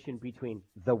collaboration between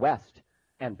the West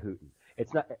and Putin.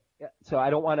 It's not, so I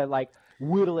don't want to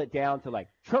whittle it down to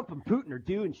Trump and Putin are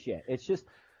doing shit. It's just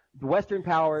the Western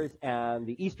powers and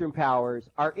the Eastern powers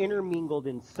are intermingled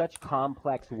in such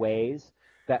complex ways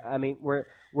that, we're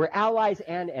allies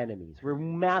and enemies. We're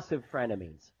massive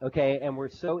frenemies, okay? And we're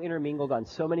so intermingled on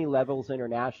so many levels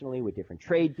internationally with different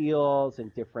trade deals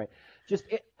and different,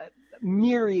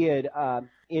 myriad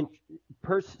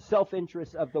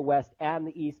self-interests of the West and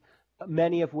the East,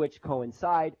 many of which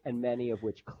coincide and many of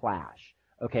which clash.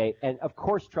 Okay, and of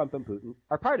course Trump and Putin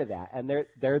are part of that, and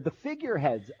they're the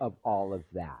figureheads of all of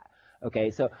that.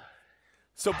 Okay, so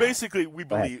basically we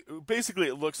believe. Basically,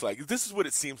 it looks like this is what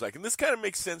it seems like, and this kind of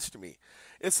makes sense to me.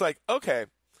 It's like, okay,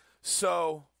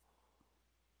 so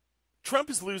Trump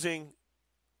is losing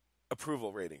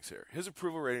approval ratings here. His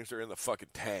approval ratings are in the fucking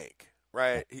tank.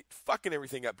 right? He fucking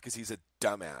everything up because he's a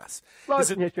dumbass.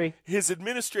 History. His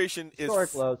administration is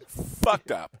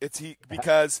fucked up.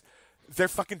 Because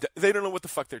they don't know what the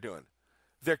fuck they're doing.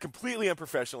 They're completely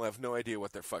unprofessional. Have no idea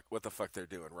what the fuck they're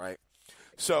doing, right?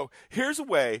 So here's a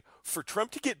way for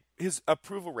Trump to get his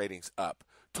approval ratings up,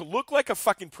 to look like a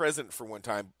fucking president for one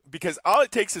time, because all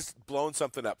it takes is blowing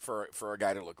something up for a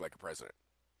guy to look like a president,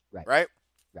 right?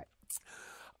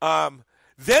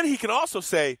 Then he can also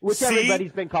say, which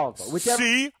everybody's been calling for.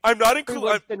 I'm not in collusion.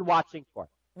 Everyone's been watching for.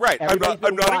 Right, I'm not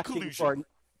in collusion.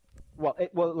 Well,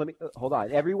 let me hold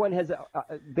on. Everyone has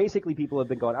basically people have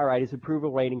been going, all right, his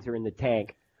approval ratings are in the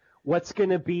tank.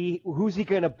 Who's he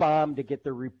going to bomb to get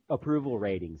the approval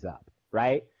ratings up,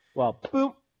 right? Well,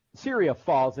 boom, Syria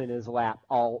falls in his lap.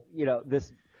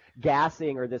 This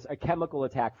gassing or a chemical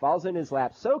attack falls in his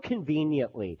lap so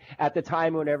conveniently at the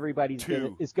time when everybody's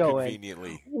is going.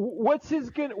 Conveniently. Who's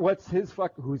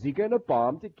he going to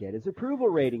bomb to get his approval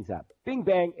ratings up? Bing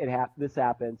bang, this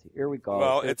happens. Here we go.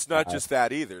 Well, it's not just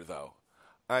that either, though.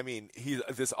 I mean, he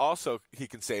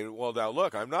can say, well, now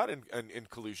look, I'm not in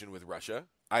collusion with Russia.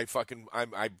 I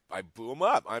blew him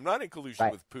up. I'm not in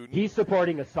collusion with Putin. He's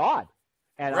supporting Assad.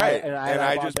 And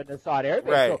I bombed an Assad airbase.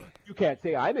 Right. So you can't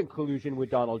say I'm in collusion with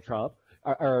Donald Trump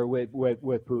or with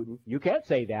Putin. You can't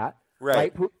say that.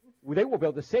 Right. Putin, they won't be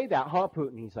able to say that, huh,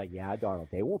 Putin? He's like, yeah, Donald,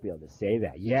 they won't be able to say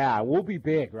that. Yeah, we'll be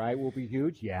big, right? We'll be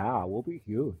huge. Yeah, we'll be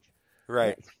huge.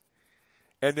 Right.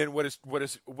 And then what does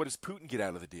Putin get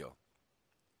out of the deal?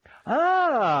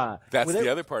 That's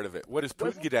the other part of it. What does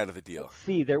Putin get out of the deal? Let's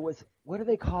see, there was, what do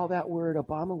they call that word,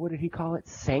 Obama? What did he call it?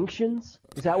 Sanctions?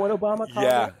 Is that what Obama called it?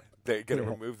 Yeah, they're going to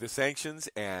remove the sanctions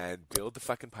and build the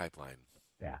fucking pipeline.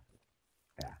 Yeah.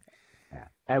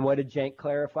 And what did Cenk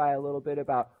clarify a little bit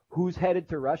about who's headed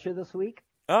to Russia this week?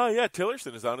 Oh, yeah,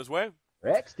 Tillerson is on his way.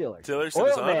 Rex Tillerson. Tillerson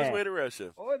is on his way to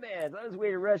Russia. Oil man's on his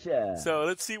way to Russia. So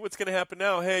let's see what's going to happen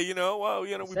now. Hey, we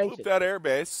blew that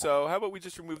airbase, so how about we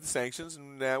just remove the sanctions,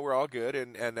 and now we're all good,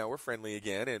 and now we're friendly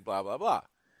again, and blah, blah, blah.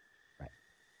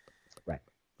 Right.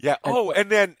 Yeah.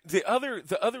 And then the other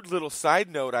little side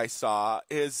note I saw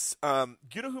is, do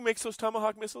you know who makes those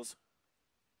Tomahawk missiles?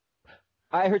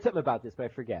 I heard something about this, but I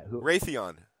forget. Who?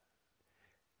 Raytheon.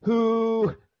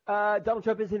 Who Donald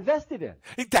Trump is invested in.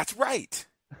 That's right.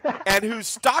 And whose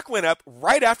stock went up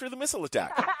right after the missile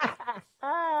attack.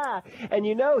 And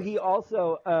he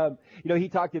also, he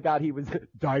talked about he was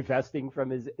divesting from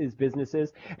his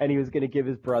businesses, and he was going to give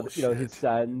his brother, his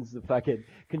sons the fucking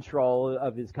control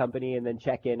of his company and then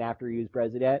check in after he was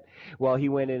president. Well, he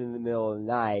went in the middle of the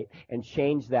night and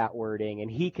changed that wording, and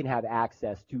he can have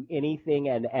access to anything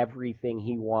and everything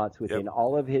he wants within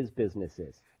all of his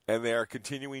businesses. And they are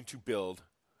continuing to build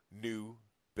new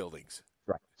buildings.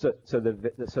 Right. So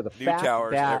the new fact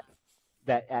towers,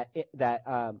 that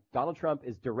Donald Trump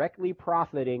is directly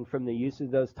profiting from the use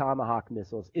of those Tomahawk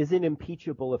missiles is an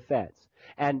impeachable offense,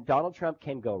 and Donald Trump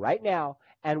can go right now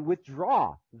and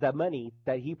withdraw the money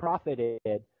that he profited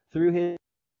through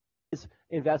his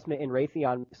investment in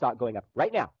Raytheon stock going up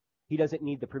right now. He doesn't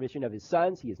need the permission of his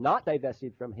sons. He is not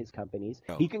divested from his companies.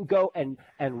 No. He can go and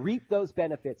reap those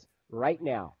benefits right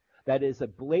now. That is a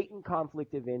blatant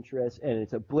conflict of interest, and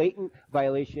it's a blatant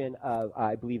violation of,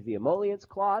 I believe, the emollients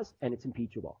clause, and it's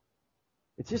impeachable.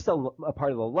 It's just a part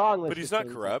of the long list. But he's not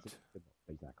corrupt.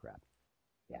 He's not corrupt.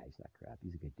 Yeah, he's not corrupt.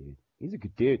 He's a good dude. He's a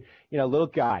good dude. Little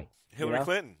guy. Hillary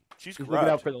Clinton. She's corrupt. Looking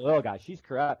out for the little guy. She's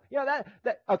corrupt.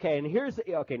 Okay. And here's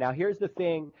the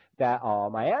thing that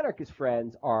all my anarchist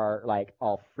friends are like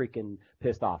all freaking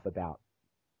pissed off about.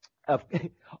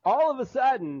 All of a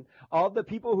sudden, all the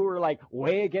people who were like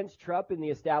way against Trump in the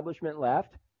establishment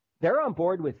left, they're on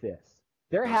board with this.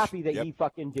 They're happy that he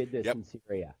fucking did this in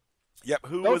Syria. Yep.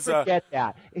 Don't forget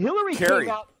that. Hillary came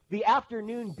out the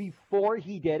afternoon before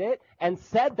he did it and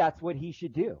said that's what he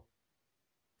should do.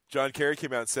 John Kerry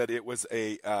came out and said it was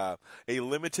a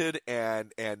limited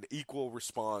and equal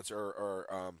response,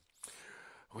 or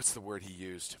what's the word he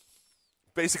used?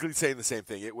 Basically saying the same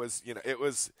thing. It was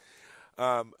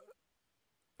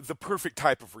the perfect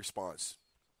type of response,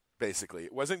 basically.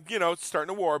 It wasn't,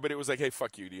 starting a war, but it was like, hey,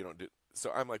 fuck you, you don't do.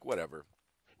 So I'm like, whatever.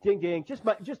 Ding, ding.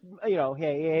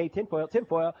 Hey,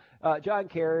 tinfoil. John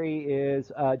Kerry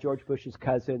is George Bush's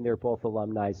cousin. They're both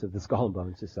alumni of the Skull and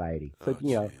Bones Society. So,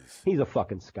 he's a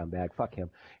fucking scumbag. Fuck him.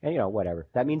 And, whatever.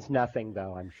 That means nothing,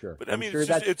 though, I'm sure. But,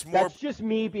 that's just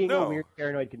me being a weird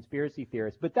paranoid conspiracy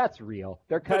theorist, but that's real.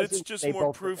 They're cousins. But it's just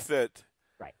more proof that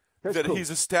cool. He's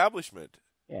establishment.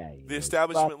 Yeah, the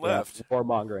establishment left.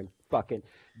 Warmongering, fucking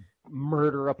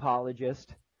murder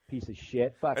apologist, piece of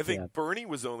shit. Fuck I think him. Bernie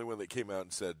was the only one that came out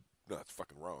and said, no, it's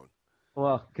fucking wrong.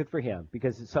 Well, good for him,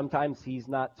 because sometimes he's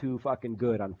not too fucking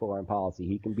good on foreign policy.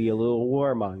 He can be a little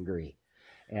warmongery.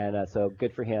 And so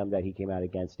good for him that he came out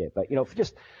against it. But,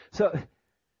 just so,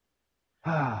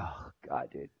 oh, God,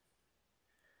 dude.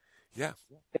 Yeah.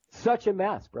 It's such a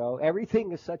mess, bro.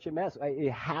 Everything is such a mess.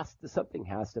 Something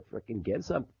has to freaking give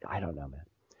some. I don't know, man.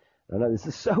 I don't know. This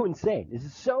is so insane. This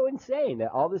is so insane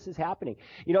that all this is happening.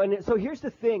 And so here's the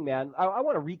thing, man. I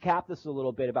want to recap this a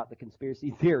little bit about the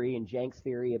conspiracy theory and Cenk's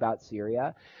theory about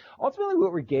Syria. Ultimately,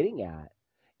 what we're getting at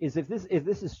is if this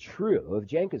is true, if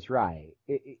Cenk is right,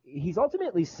 he's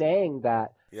ultimately saying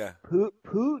that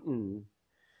Putin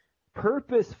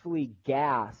purposefully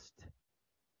gassed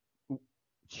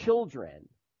children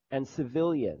and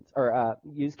civilians, or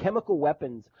used chemical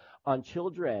weapons on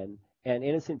children and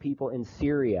innocent people in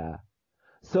Syria,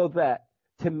 so that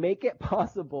to make it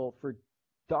possible for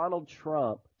Donald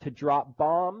Trump to drop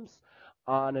bombs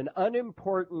on an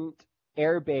unimportant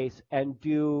airbase and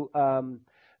do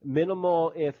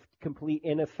minimal, if complete,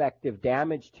 ineffective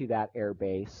damage to that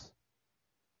airbase,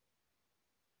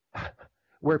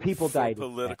 where people died. For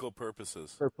political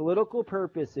purposes. For political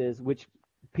purposes, which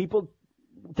people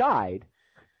died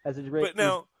as a result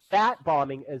of that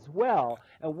bombing as well.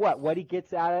 And what he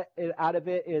gets out of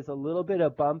it is a little bit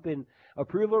of bump in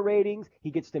approval ratings. He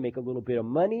gets to make a little bit of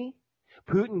money.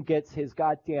 Putin gets his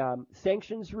goddamn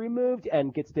sanctions removed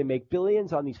and gets to make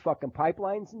billions on these fucking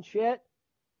pipelines and shit.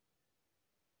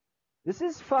 This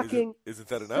is fucking isn't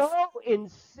that enough? So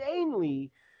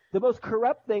insanely the most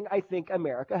corrupt thing I think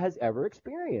America has ever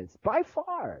experienced, by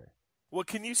far. Well,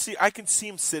 I can see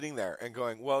him sitting there and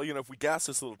going, well, if we gas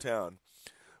this little town,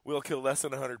 we'll kill less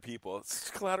than 100 people. It's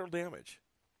collateral damage.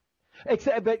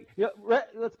 But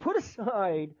let's put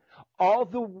aside all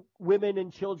the women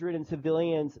and children and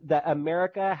civilians that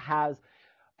America has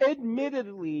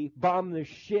admittedly bombed the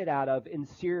shit out of in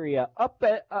Syria up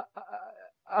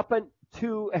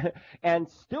to and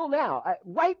still now,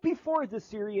 right before the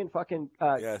Syrian fucking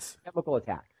chemical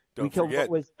attack. Don't forget,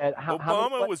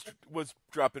 Obama was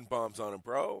dropping bombs on him,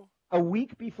 bro. A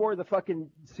week before the fucking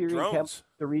Syrian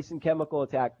the recent chemical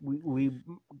attack, we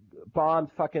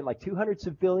bombed fucking like 200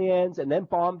 civilians, and then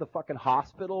bombed the fucking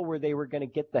hospital where they were going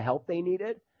to get the help they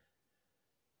needed.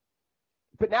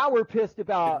 But now we're pissed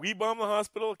about. Did we bomb the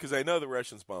hospital? Because I know the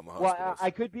Russians bombed the hospital. Well,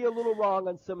 I could be a little wrong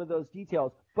on some of those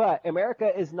details, but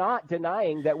America is not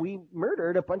denying that we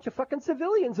murdered a bunch of fucking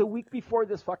civilians a week before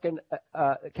this fucking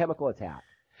chemical attack.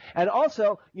 And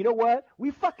also, you know what? We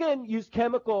fucking use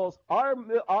chemicals. Our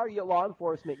law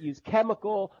enforcement used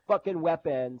chemical fucking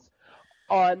weapons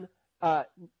on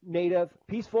native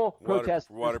peaceful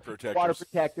protesters, water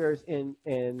protectors in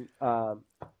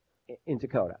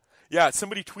Dakota. Yeah,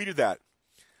 somebody tweeted that.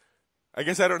 I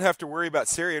guess I don't have to worry about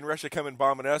Syria and Russia coming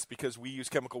bombing us because we use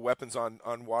chemical weapons on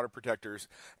water protectors.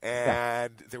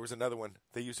 And there was another one.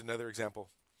 They used another example.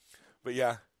 But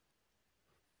yeah.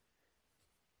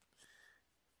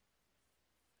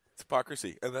 It's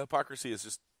hypocrisy. And the hypocrisy is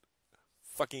just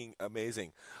fucking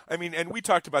amazing. I mean, and we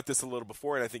talked about this a little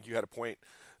before, and I think you had a point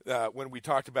when we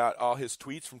talked about all his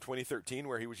tweets from 2013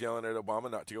 where he was yelling at Obama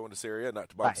not to go into Syria, not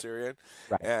to bomb Syria,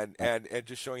 and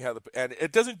just showing how and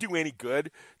it doesn't do any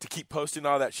good to keep posting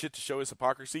all that shit to show his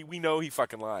hypocrisy. We know he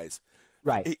fucking lies.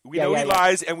 Right. We know he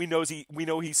lies, and we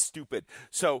know he's stupid.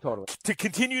 So to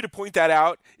continue to point that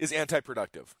out is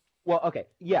anti-productive. Well, okay,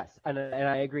 yes, and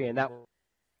I agree, and that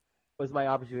was my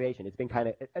observation. It's been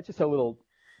it's just a little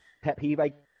pet peeve,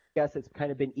 I guess. It's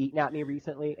kind of been eating at me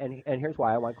recently, and here's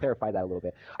why. I want to clarify that a little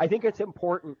bit. I think it's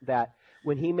important that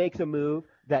when he makes a move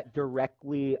that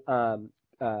directly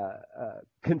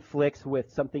conflicts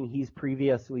with something he's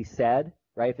previously said,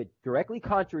 right? If it directly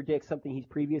contradicts something he's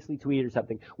previously tweeted or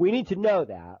something, we need to know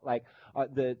that. Like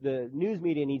the news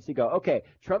media needs to go, okay,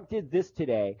 Trump did this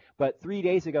today, but 3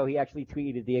 days ago he actually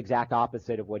tweeted the exact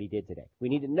opposite of what he did today. We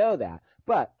need to know that.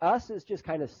 But us as just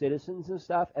kind of citizens and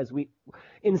stuff, as we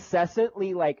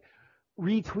incessantly like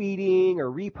retweeting or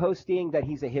reposting that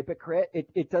he's a hypocrite,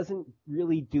 it doesn't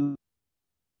really do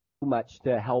much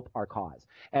to help our cause.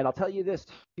 And I'll tell you this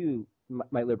too,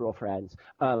 my liberal friends.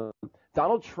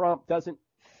 Donald Trump doesn't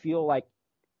feel like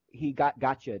he got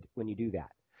gotcha'd when you do that.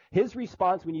 His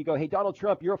response when you go, hey, Donald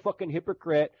Trump, you're a fucking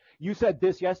hypocrite. You said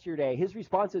this yesterday. His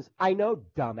response is, I know,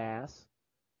 dumbass.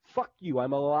 Fuck you.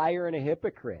 I'm a liar and a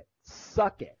hypocrite.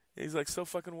 Suck it. He's like, so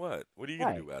fucking what? What are you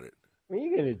going to do about it? What are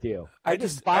you going to do? I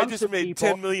just made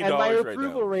 $10 million and my right now.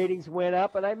 approval ratings went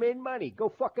up and I made money. Go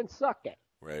fucking suck it.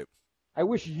 Right. I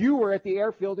wish you were at the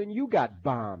airfield and you got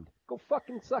bombed. Go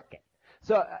fucking suck it.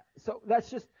 So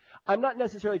that's just, I'm not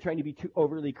necessarily trying to be too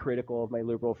overly critical of my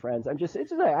liberal friends. I guess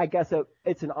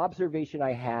it's an observation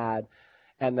I had,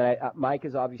 and that Mike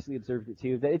has obviously observed it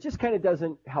too, that it just kind of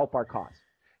doesn't help our cause.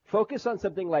 Focus on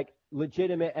something like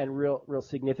legitimate and real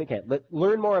significant.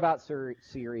 Learn more about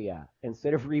Syria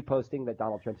instead of reposting that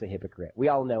Donald Trump's a hypocrite. We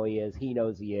all know he is. He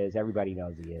knows he is. Everybody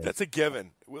knows he is. That's a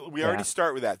given. We already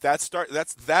start with that.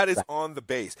 That is on the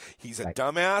base. He's a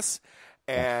dumbass,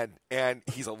 and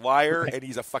he's a liar, and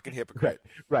he's a fucking hypocrite.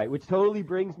 Right. Which totally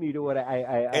brings me to what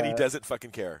and he doesn't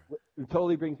fucking care. It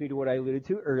totally brings me to what I alluded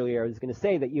to earlier. I was going to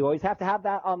say that you always have to have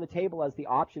that on the table as the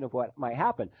option of what might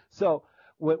happen. So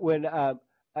when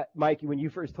Mike, when you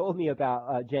first told me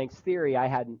about Cenk's theory, I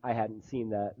hadn't seen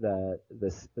the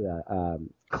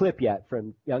clip yet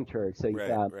from Young Turks. So,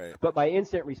 right. But my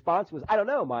instant response was, I don't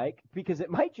know, Mike, because it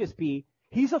might just be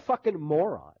he's a fucking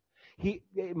moron.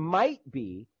 It might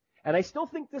be, and I still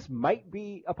think this might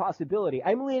be a possibility.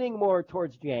 I'm leaning more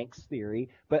towards Cenk's theory,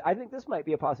 but I think this might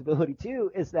be a possibility too.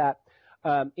 Is that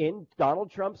in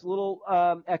Donald Trump's little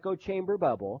echo chamber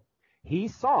bubble, he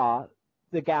saw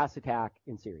the gas attack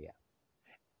in Syria.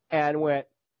 And went,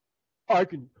 I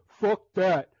can fuck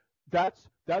that.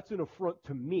 That's an affront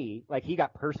to me. Like he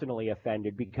got personally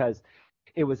offended because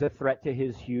it was a threat to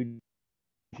his hugeness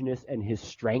and his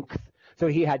strength. So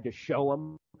he had to show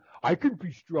him, I can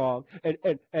be strong, and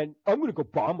I'm gonna go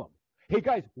bomb him. Hey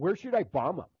guys, where should I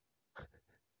bomb him?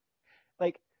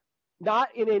 Like,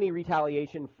 not in any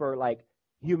retaliation for like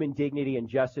human dignity and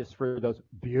justice for those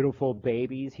beautiful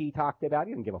babies he talked about.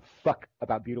 He didn't give a fuck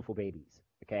about beautiful babies.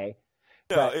 Okay.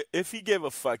 No, if he gave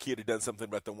a fuck, he'd have done something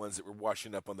about the ones that were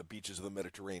washing up on the beaches of the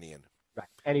Mediterranean. Right.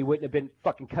 And he wouldn't have been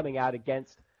fucking coming out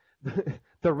against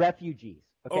the refugees.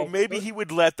 Okay? Oh, maybe he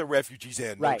would let the refugees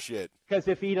in. Right. No shit. Because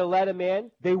if he'd have let them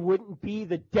in, they wouldn't be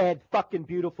the dead fucking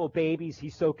beautiful babies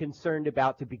he's so concerned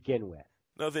about to begin with.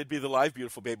 No, they'd be the live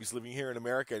beautiful babies living here in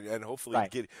America and hopefully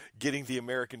getting the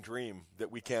American dream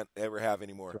that we can't ever have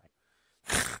anymore.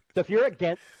 Right. So if you're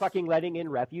against fucking letting in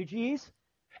refugees,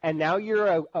 and now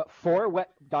you're for what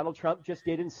Donald Trump just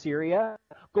did in Syria,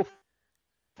 go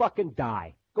fucking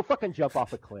die. Go fucking jump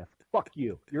off a cliff. Fuck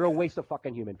you. You're a waste of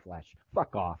fucking human flesh.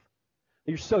 Fuck off.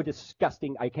 You're so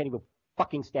disgusting, I can't even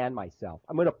fucking stand myself.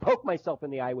 I'm going to poke myself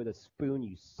in the eye with a spoon.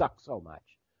 You suck so much.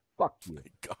 Fuck you. My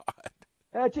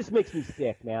God. It just makes me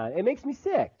sick, man. It makes me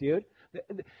sick, dude.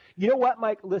 You know what,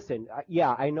 Mike? Listen,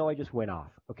 yeah, I know I just went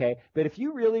off, okay? But if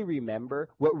you really remember,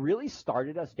 what really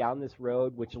started us down this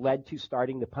road, which led to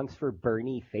starting the Punks for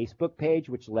Bernie Facebook page,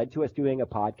 which led to us doing a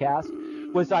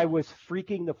podcast, was I was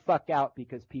freaking the fuck out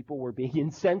because people were being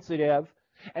insensitive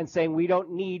and saying we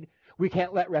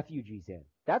can't let refugees in.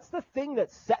 That's the thing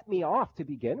that set me off to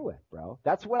begin with, bro.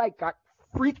 That's what I got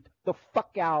freaked the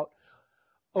fuck out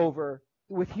over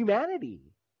with humanity.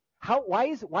 Why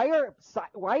is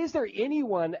there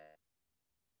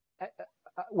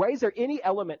any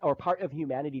element or part of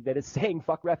humanity that is saying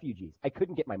fuck refugees? I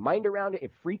couldn't get my mind around it.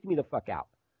 It freaked me the fuck out.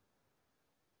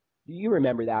 You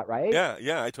remember that, right?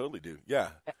 Yeah, I totally do. Yeah.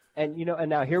 And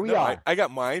now here we are. I got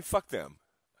mine. Fuck them.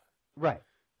 Right.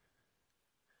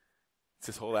 It's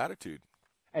this whole attitude.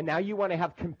 And now you want to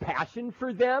have compassion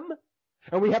for them?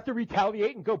 And we have to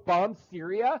retaliate and go bomb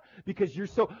Syria because you're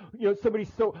so,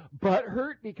 somebody's so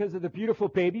butthurt because of the beautiful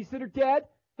babies that are dead?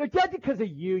 They're dead because of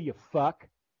you fuck.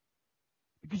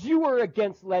 Because you were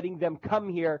against letting them come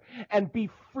here and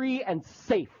be free and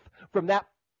safe from that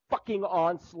fucking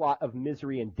onslaught of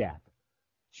misery and death.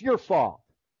 It's your fault.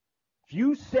 If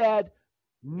you said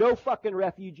no fucking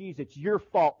refugees, it's your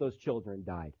fault those children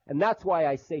died. And that's why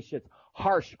I say shit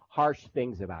harsh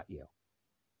things about you.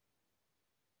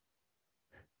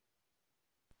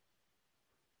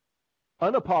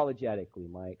 Unapologetically,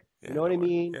 Mike. You know what I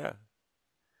mean? Yeah.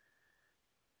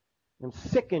 I'm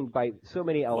sickened by so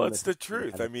many elements. Well, it's the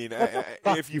truth. I mean,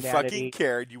 if you fucking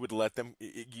cared, you would let them.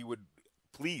 You would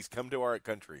please come to our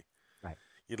country. Right.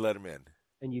 You'd let them in.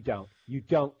 And you don't. You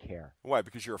don't care. Why?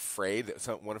 Because you're afraid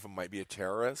that one of them might be a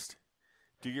terrorist?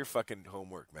 Do your fucking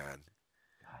homework, man.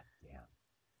 God damn.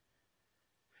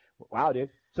 Wow, dude.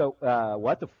 So,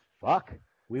 what the fuck?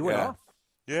 We went off.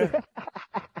 Yeah.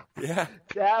 Yeah.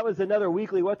 That was another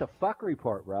weekly what the fuck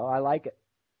report, bro. I like it.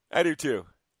 I do too.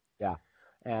 Yeah.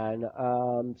 And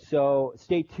so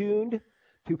stay tuned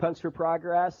to Punks for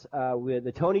Progress with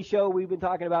the Tony Show we've been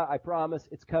talking about. I promise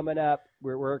it's coming up.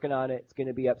 We're working on it. It's going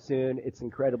to be up soon. It's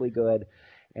incredibly good.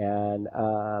 And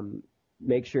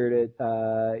make sure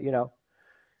to,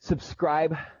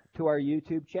 subscribe to our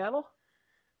YouTube channel.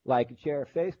 Like and share our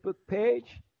Facebook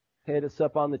page. Hit us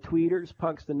up on the tweeters,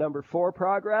 Punks 4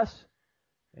 Progress.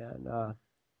 And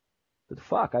but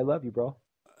fuck, I love you, bro.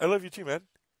 I love you too, man.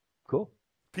 Cool.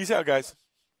 Peace out, guys.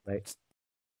 Right.